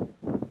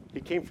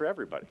 He came for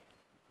everybody.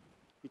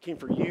 He came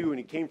for you, and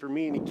he came for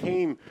me, and he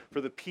came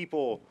for the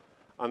people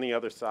on the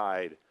other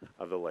side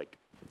of the lake.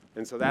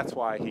 And so that's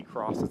why he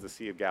crosses the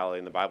Sea of Galilee,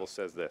 and the Bible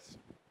says this.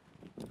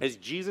 As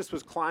Jesus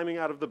was climbing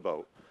out of the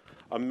boat,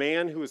 a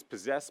man who was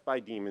possessed by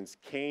demons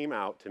came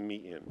out to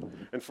meet him.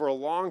 And for a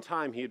long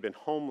time he had been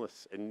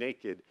homeless and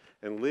naked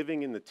and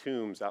living in the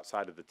tombs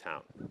outside of the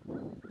town.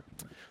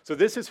 So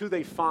this is who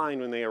they find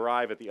when they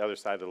arrive at the other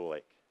side of the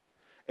lake.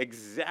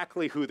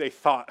 Exactly who they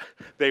thought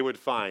they would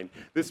find.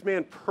 This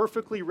man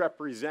perfectly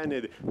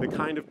represented the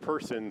kind of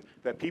person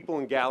that people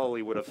in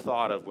Galilee would have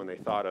thought of when they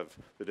thought of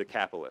the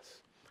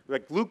Decapolis.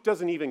 Like, Luke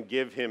doesn't even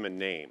give him a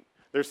name.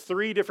 There's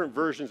 3 different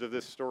versions of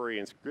this story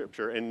in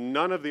Scripture, and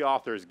none of the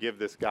authors give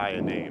this guy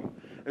a name.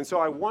 And so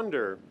I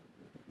wonder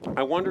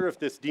if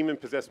this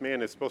demon-possessed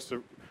man is supposed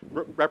to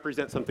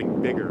represent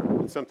something bigger,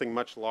 something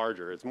much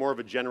larger. It's more of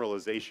a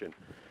generalization.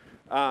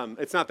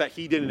 It's not that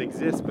he didn't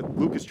exist, but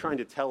Luke is trying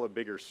to tell a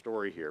bigger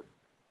story here.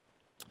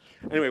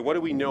 Anyway, what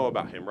do we know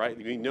about him, right?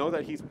 We know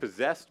that he's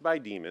possessed by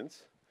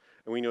demons,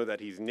 and we know that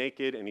he's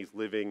naked and he's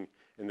living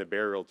in the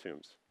burial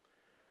tombs.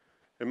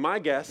 And my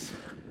guess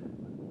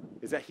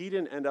is that he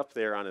didn't end up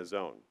there on his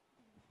own.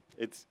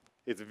 It's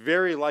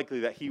very likely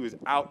that he was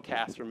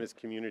outcast from his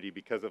community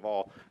because of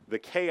all the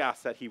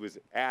chaos that he was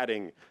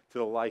adding to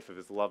the life of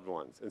his loved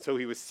ones. And so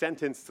he was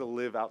sentenced to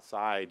live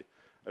outside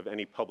of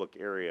any public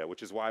area,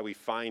 which is why we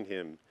find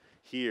him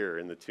here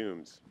in the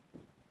tombs.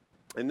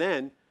 And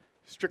then,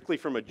 strictly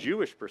from a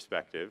Jewish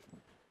perspective,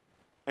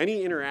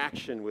 any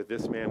interaction with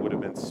this man would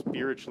have been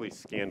spiritually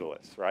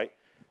scandalous, right?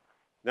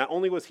 Not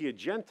only was he a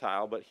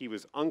Gentile, but he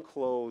was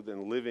unclothed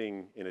and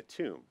living in a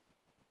tomb.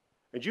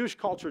 And Jewish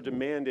culture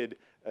demanded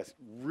a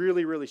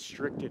really, really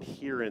strict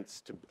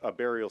adherence to a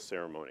burial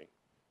ceremony.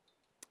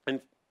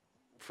 And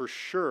for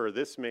sure,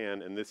 this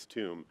man in this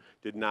tomb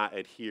did not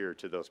adhere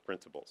to those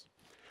principles.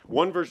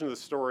 One version of the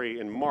story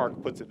in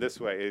Mark puts it this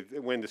way.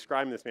 When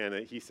describing this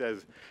man, he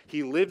says,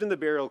 he lived in the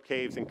burial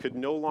caves and could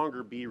no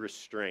longer be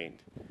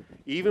restrained,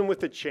 even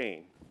with a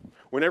chain.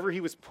 Whenever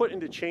he was put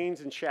into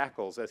chains and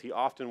shackles, as he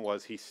often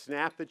was, he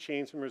snapped the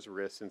chains from his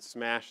wrists and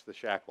smashed the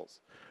shackles.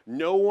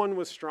 No one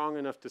was strong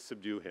enough to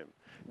subdue him.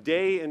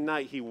 Day and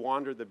night he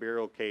wandered the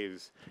burial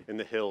caves in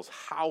the hills,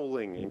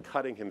 howling and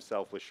cutting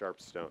himself with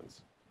sharp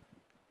stones.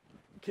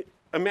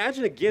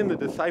 Imagine again the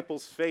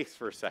disciples' face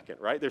for a second,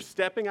 right? They're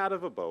stepping out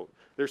of a boat.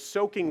 They're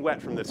soaking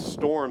wet from this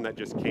storm that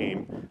just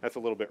came. That's a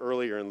little bit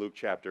earlier in Luke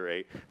chapter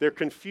 8. They're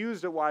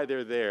confused at why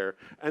they're there.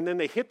 And then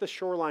they hit the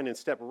shoreline and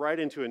step right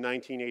into a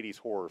 1980s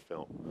horror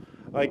film.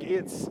 Like,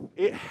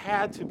 it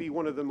had to be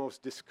one of the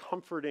most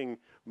discomforting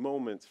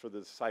moments for the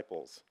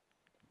disciples.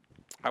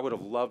 I would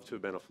have loved to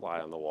have been a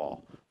fly on the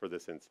wall for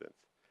this instance.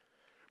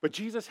 But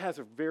Jesus has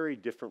a very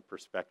different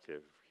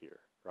perspective here,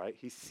 right?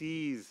 He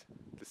sees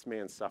this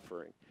man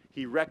suffering.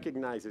 He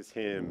recognizes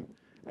him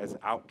as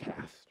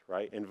outcast,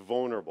 right, and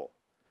vulnerable.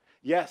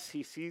 Yes,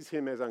 he sees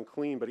him as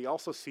unclean, but he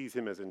also sees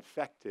him as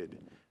infected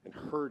and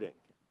hurting.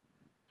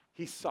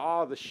 He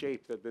saw the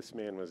shape that this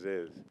man was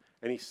in,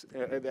 and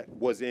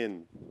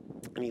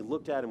he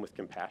looked at him with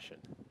compassion.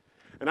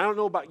 And I don't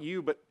know about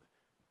you, but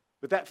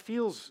that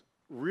feels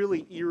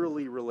really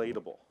eerily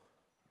relatable.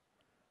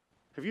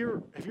 Have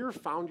you ever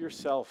found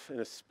yourself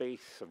in a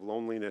space of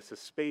loneliness, a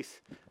space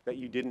that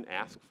you didn't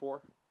ask for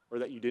or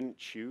that you didn't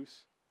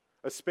choose?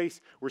 A space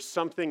where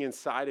something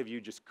inside of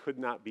you just could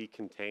not be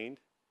contained?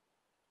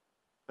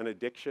 An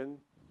addiction,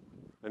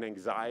 an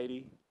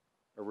anxiety,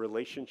 a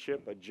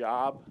relationship, a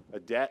job, a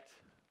debt,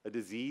 a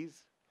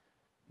disease,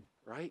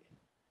 right?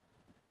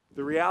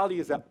 The reality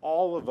is that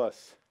all of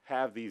us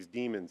have these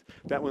demons,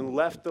 that when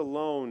left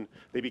alone,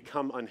 they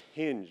become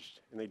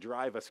unhinged and they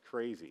drive us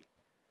crazy.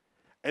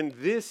 And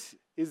this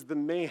is the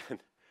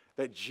man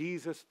that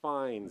Jesus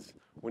finds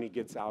when he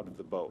gets out of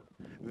the boat.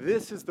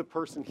 This is the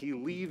person he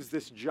leaves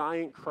this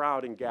giant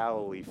crowd in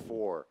Galilee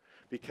for,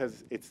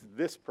 because it's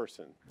this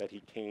person that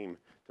he came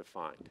to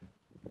find.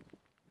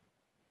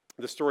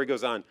 The story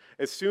goes on.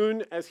 As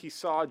soon as he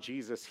saw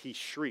Jesus, he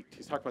shrieked.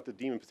 He's talking about the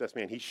demon-possessed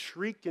man. He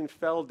shrieked and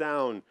fell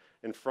down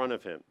in front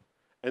of him.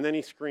 And then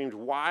he screamed,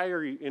 "Why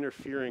are you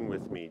interfering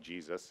with me,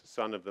 Jesus,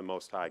 Son of the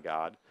Most High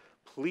God?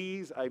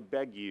 Please, I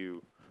beg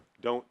you,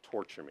 don't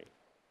torture me."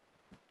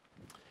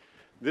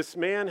 This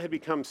man had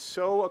become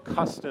so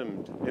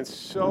accustomed and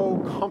so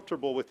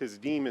comfortable with his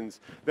demons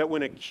that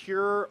when a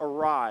cure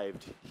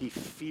arrived, he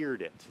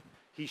feared it.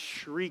 He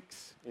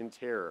shrieks in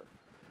terror.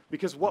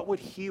 Because what would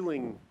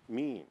healing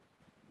mean?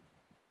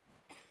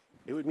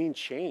 It would mean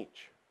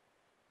change.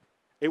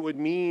 It would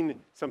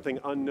mean something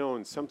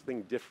unknown,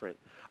 something different.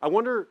 I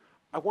wonder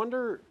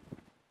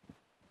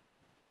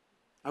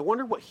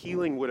what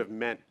healing would have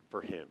meant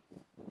for him.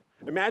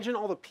 Imagine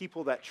all the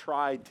people that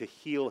tried to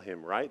heal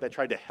him, right? That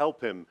tried to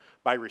help him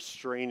by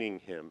restraining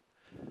him.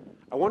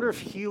 I wonder if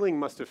healing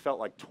must have felt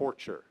like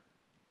torture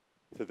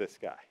to this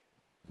guy.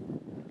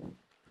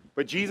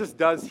 But Jesus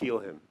does heal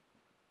him.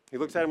 He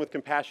looks at him with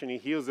compassion, he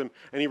heals him,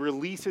 and he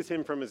releases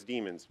him from his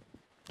demons.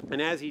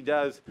 And as he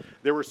does,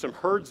 there were some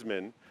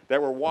herdsmen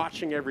that were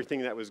watching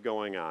everything that was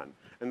going on.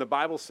 And the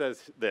Bible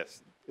says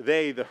this,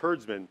 they, the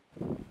herdsmen,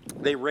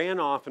 they ran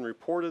off and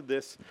reported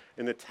this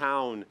in the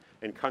town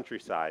and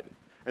countryside.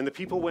 And the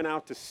people went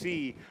out to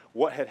see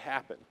what had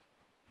happened.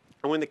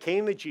 And when they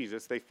came to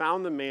Jesus, they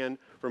found the man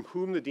from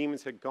whom the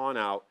demons had gone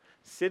out,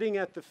 sitting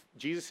at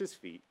Jesus'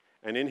 feet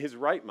and in his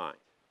right mind.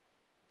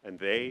 And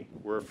they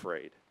were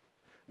afraid.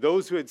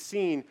 Those who had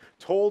seen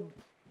told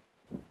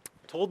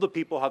the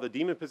people how the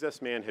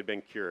demon-possessed man had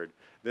been cured.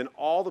 Then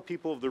all the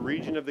people of the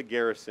region of the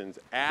Gerasenes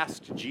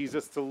asked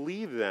Jesus to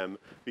leave them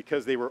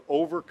because they were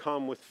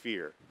overcome with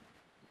fear.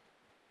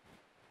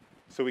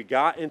 So he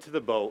got into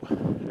the boat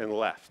and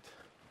left.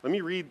 Let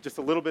me read just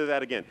a little bit of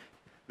that again.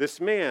 This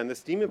man,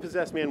 this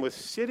demon-possessed man, was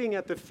sitting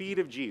at the feet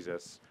of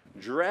Jesus,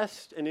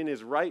 dressed and in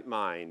his right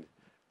mind,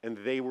 and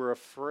they were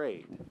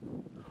afraid.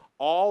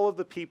 All of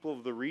the people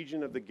of the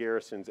region of the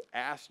Gerasenes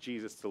asked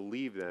Jesus to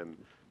leave them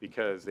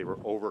because they were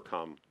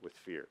overcome with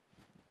fear.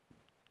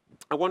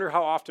 I wonder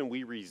how often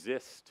we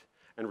resist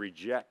and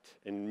reject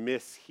and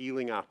miss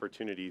healing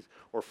opportunities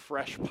or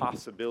fresh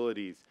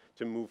possibilities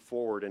to move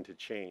forward and to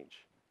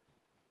change.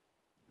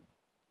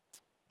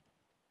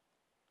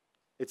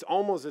 It's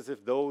almost as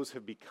if those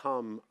have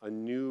become a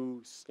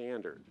new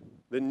standard,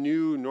 the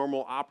new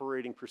normal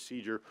operating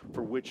procedure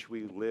for which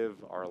we live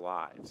our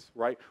lives,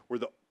 right? Where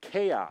the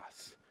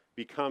chaos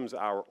becomes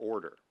our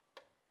order.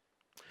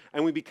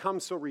 And we become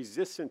so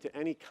resistant to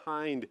any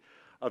kind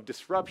of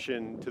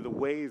disruption to the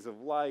ways of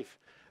life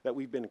that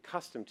we've been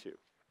accustomed to.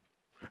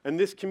 And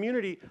this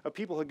community of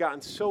people had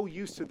gotten so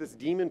used to this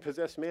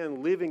demon-possessed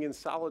man living in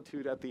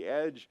solitude at the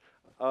edge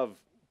of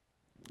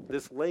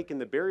this lake in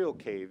the burial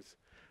caves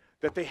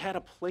that they had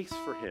a place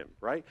for him,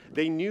 right?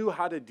 They knew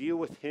how to deal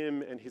with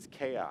him and his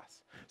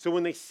chaos. So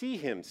when they see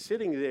him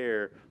sitting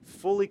there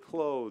fully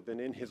clothed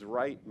and in his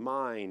right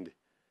mind,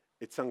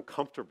 it's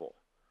uncomfortable.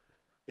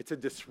 It's a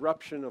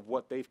disruption of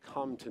what they've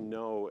come to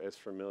know as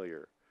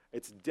familiar.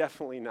 It's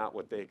definitely not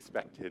what they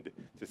expected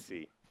to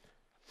see.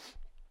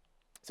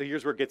 So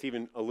here's where it gets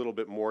even a little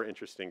bit more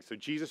interesting. So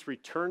Jesus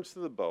returns to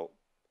the boat,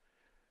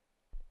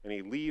 and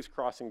he leaves,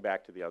 crossing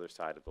back to the other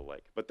side of the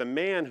lake. But the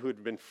man who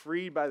had been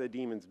freed by the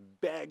demons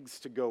begs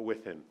to go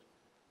with him.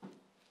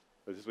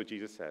 This is what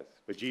Jesus says.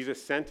 But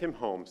Jesus sent him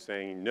home,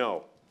 saying,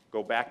 "No,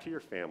 go back to your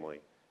family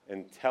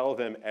and tell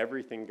them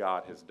everything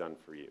God has done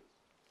for you."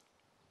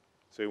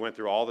 So he went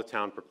through all the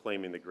town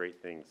proclaiming the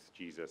great things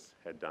Jesus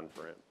had done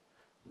for him.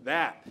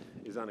 That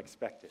is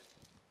unexpected.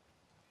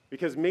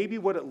 Because maybe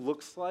what it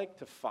looks like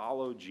to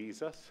follow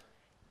Jesus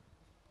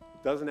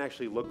doesn't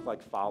actually look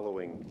like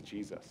following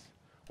Jesus.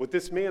 What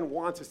this man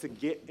wants is to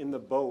get in the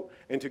boat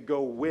and to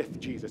go with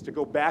Jesus, to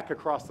go back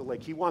across the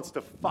lake. He wants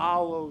to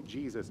follow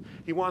Jesus.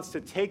 He wants to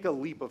take a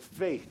leap of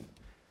faith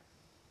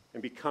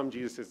and become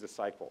Jesus'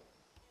 disciple.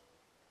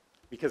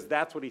 Because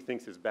that's what he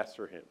thinks is best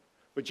for him.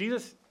 But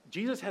Jesus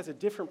has a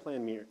different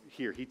plan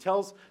here. He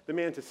tells the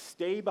man to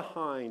stay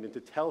behind and to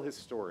tell his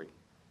story.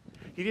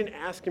 He didn't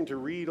ask him to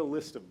read a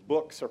list of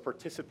books or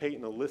participate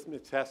in a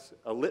litmus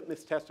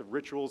test of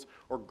rituals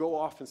or go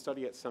off and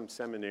study at some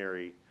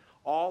seminary.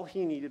 All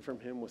he needed from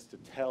him was to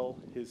tell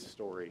his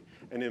story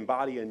and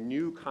embody a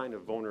new kind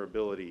of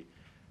vulnerability,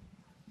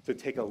 to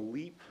take a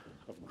leap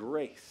of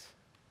grace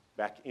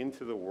back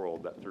into the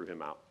world that threw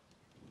him out,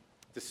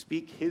 to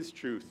speak his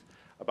truth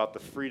about the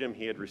freedom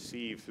he had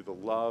received through the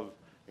love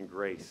and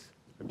grace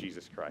of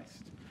Jesus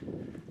Christ.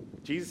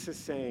 Jesus is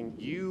saying,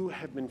 you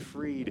have been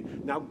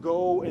freed. Now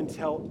go and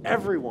tell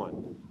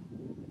everyone,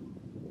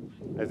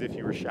 as if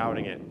you were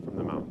shouting it from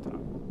the mountaintop.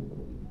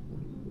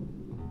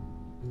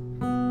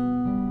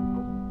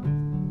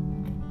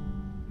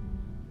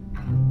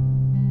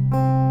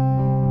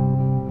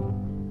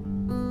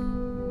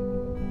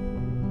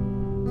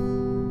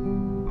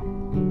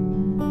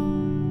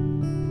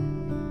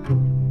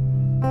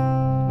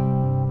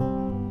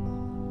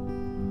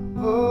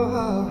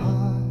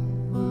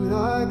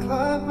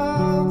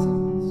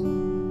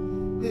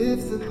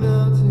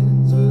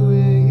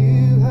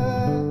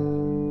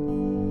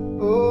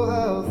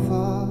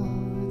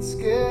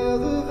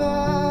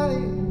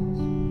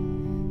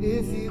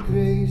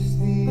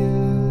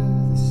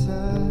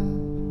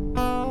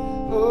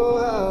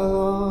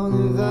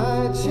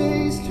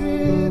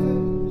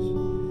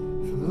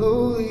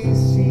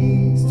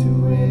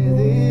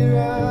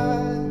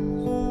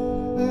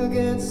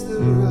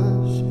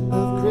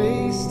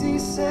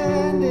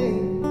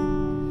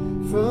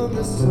 You're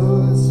the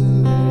sun.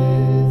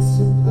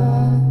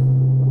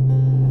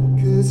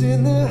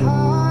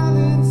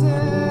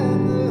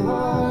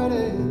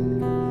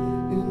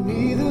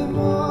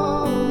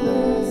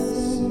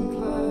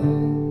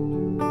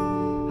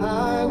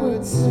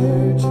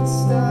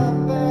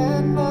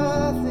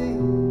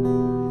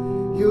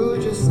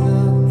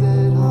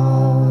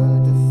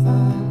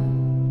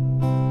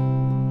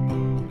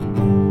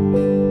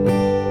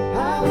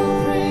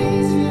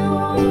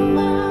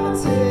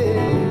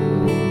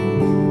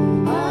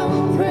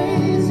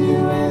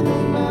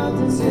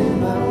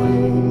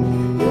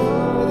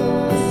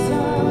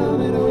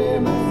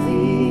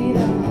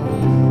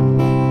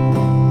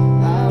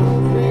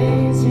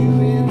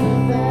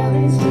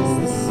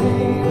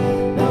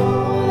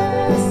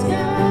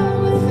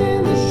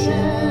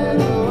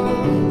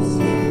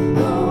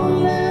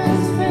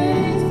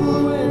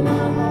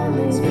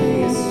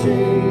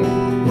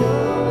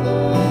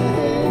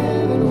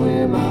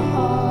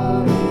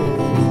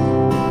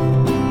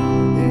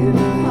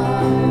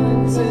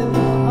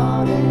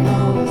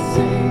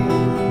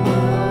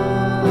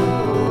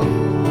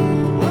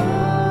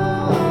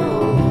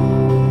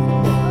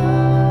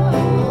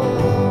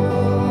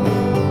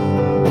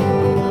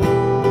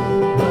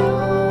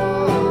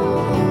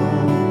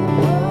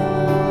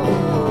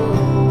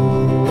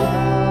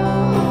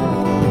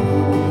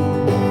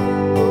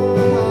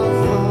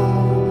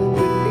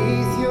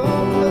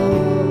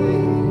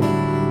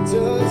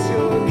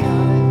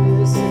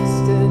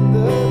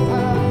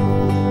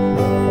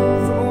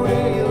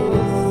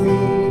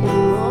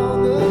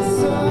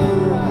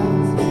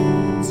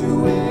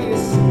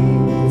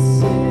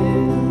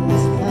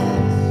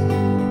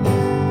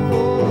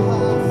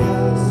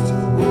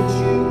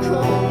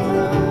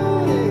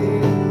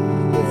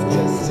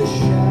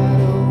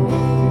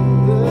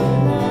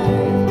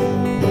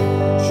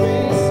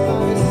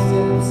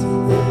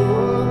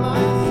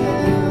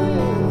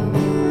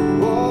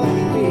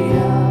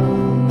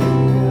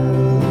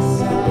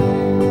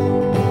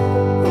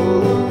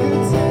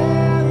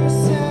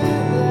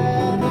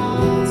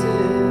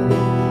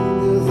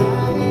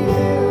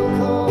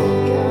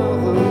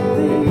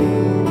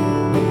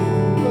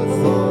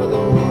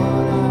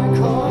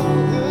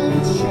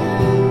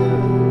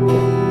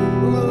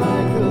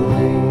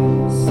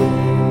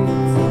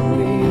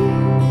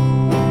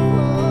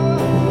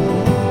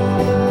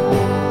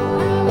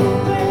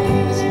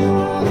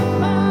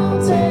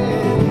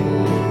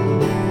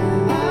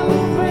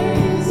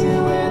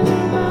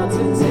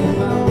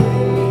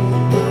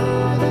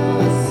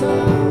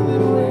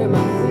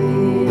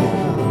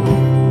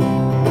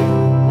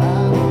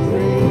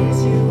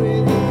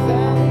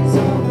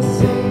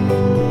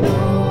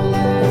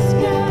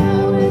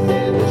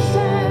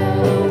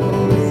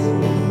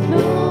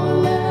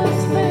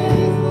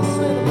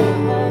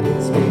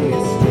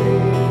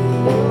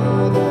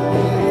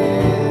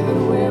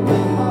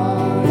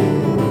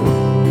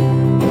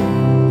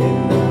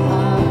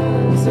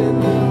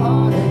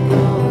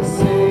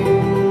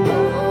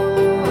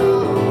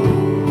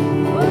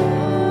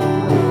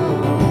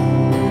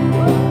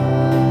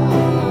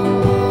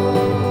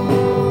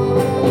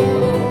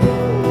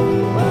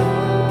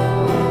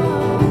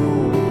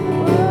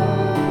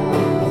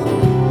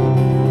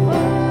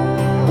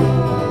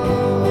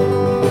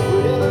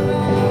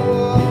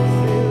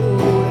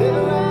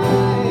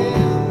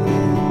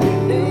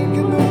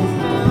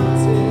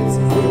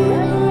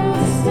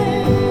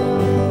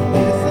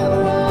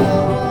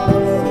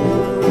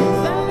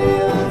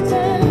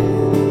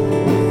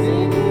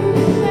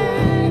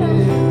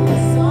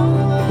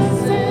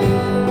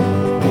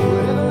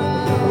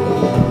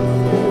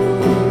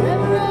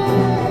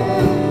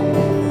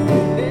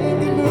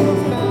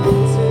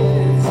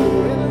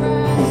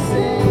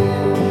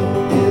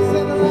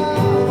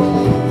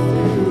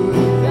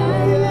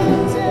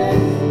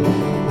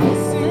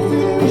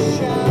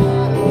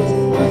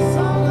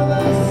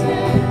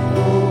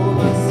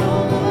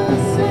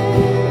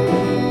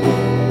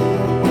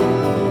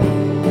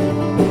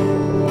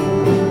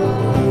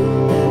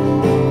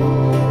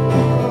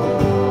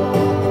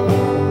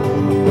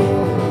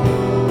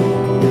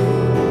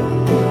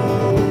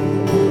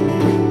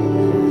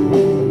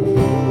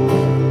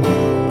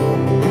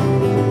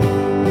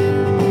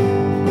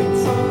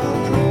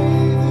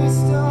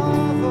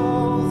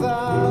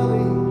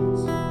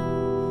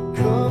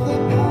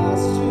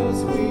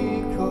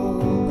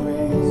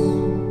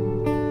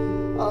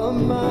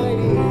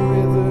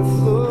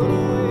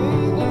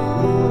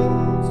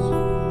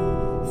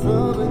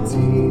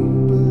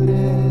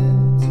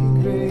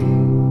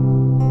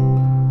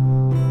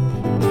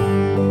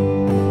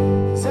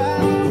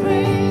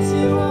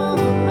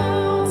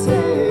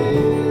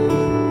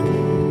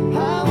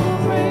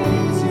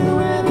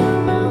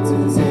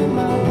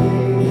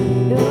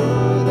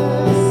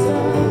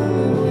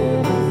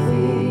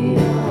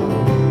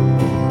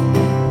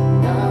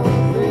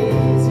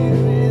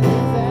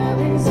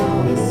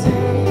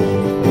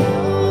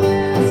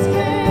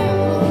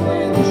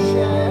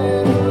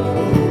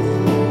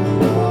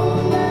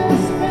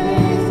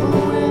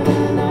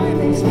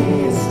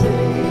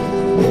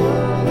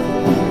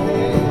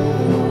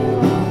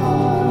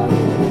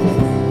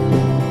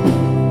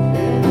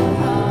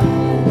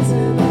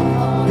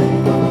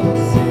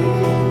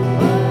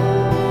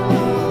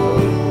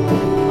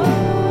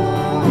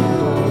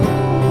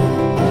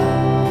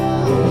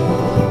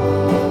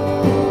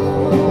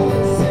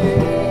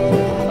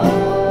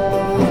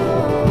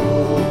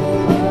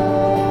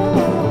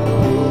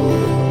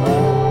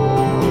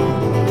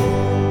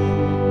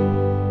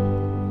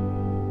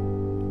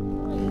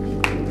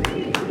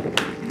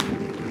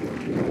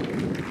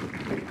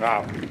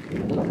 Wow.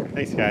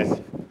 Thanks, guys.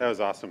 That was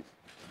awesome.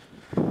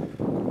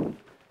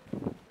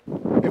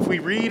 If we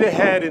read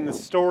ahead in the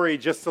story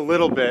just a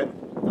little bit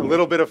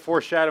of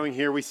foreshadowing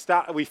here, we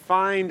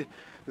find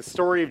the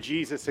story of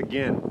Jesus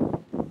again.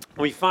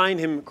 We find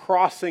him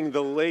crossing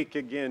the lake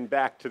again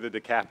back to the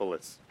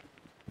Decapolis.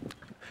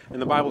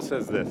 And the Bible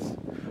says this: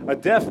 a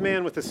deaf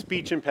man with a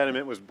speech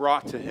impediment was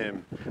brought to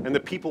him, and the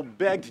people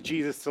begged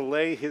Jesus to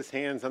lay his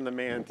hands on the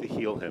man to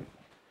heal him.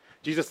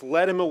 Jesus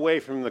led him away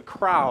from the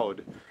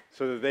crowd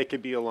so that they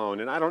could be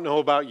alone. And I don't know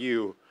about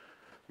you,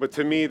 but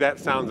to me that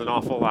sounds an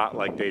awful lot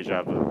like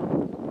deja vu,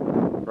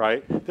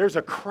 right? There's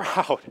a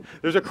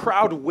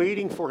crowd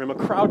waiting for him, a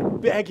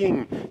crowd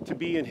begging to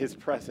be in his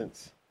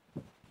presence.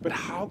 But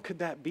how could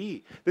that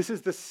be? This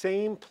is the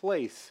same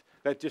place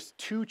that just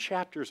 2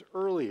 chapters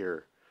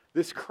earlier,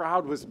 this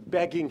crowd was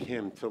begging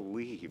him to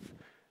leave.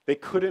 They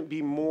couldn't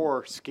be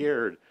more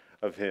scared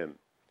of him.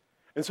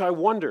 And so I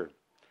wonder,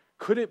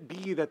 could it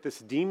be that this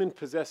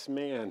demon-possessed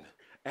man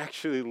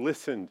actually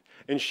listened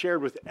and shared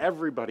with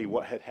everybody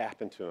what had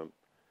happened to him?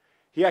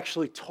 He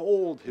actually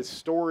told his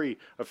story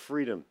of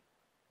freedom,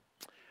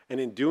 and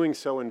in doing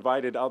so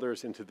invited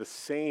others into the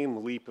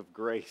same leap of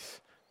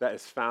grace that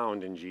is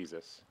found in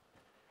Jesus.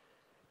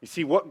 You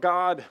see, what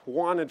God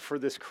wanted for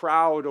this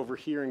crowd over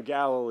here in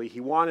Galilee,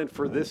 he wanted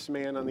for this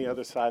man on the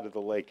other side of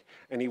the lake,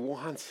 and he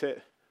wants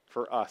it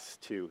for us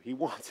too. He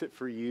wants it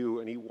for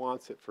you, and he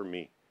wants it for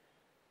me.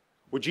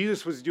 What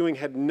Jesus was doing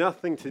had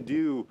nothing to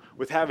do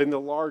with having the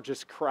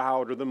largest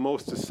crowd or the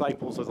most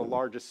disciples or the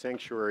largest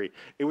sanctuary.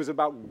 It was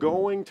about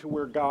going to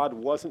where God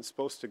wasn't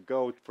supposed to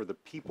go for the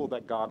people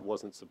that God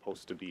wasn't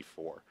supposed to be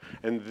for.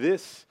 And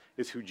this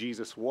is who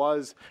Jesus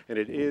was, and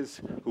it is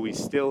who he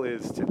still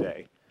is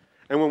today.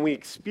 And when we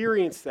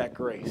experience that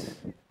grace,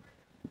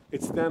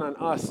 it's then on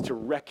us to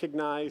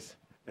recognize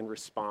and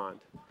respond.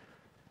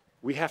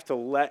 We have to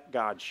let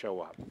God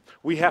show up.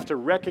 We have to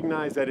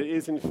recognize that it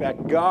is, in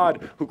fact,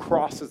 God who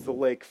crosses the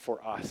lake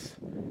for us.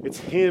 It's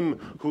him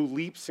who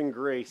leaps in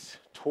grace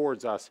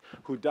towards us,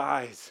 who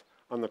dies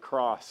on the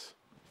cross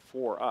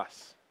for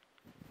us.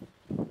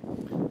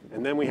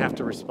 And then we have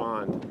to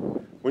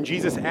respond. When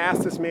Jesus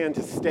asked this man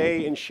to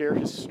stay and share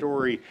his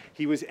story,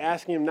 he was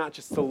asking him not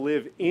just to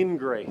live in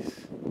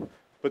grace,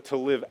 but to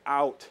live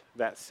out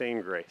that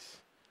same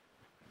grace.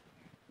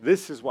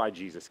 This is why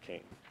Jesus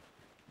came.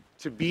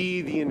 To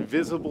be the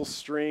invisible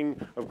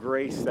string of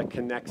grace that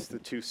connects the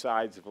 2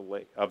 sides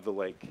of the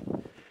lake.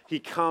 He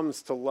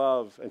comes to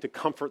love and to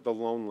comfort the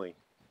lonely,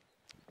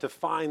 to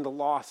find the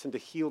lost and to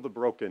heal the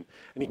broken.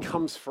 And he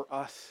comes for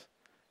us,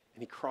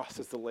 and he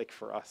crosses the lake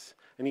for us,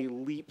 and he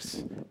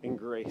leaps in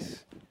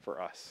grace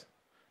for us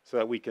so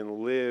that we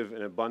can live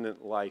an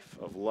abundant life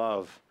of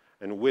love,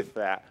 and with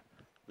that,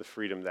 the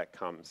freedom that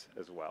comes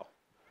as well.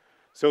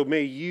 So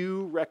may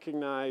you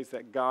recognize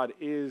that God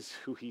is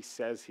who he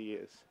says he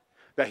is.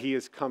 That he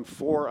has come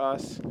for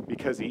us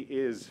because he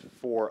is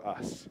for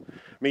us.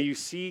 May you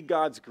see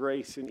God's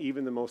grace in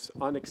even the most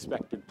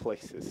unexpected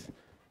places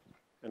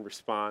and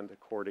respond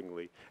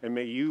accordingly. And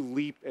may you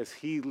leap as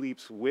he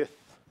leaps with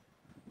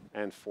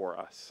and for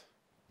us.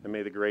 And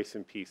may the grace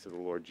and peace of the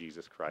Lord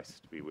Jesus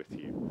Christ be with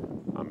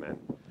you. Amen.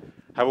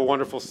 Have a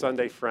wonderful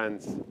Sunday,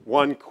 friends.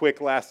 One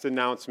quick last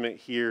announcement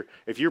here.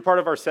 If you're part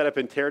of our setup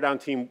and teardown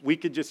team, we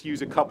could just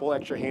use a couple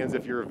extra hands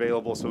if you're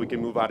available so we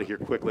can move out of here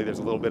quickly. There's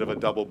a little bit of a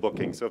double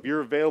booking. So if you're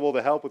available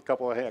to help with a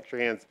couple of extra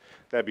hands,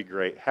 that'd be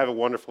great. Have a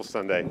wonderful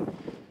Sunday.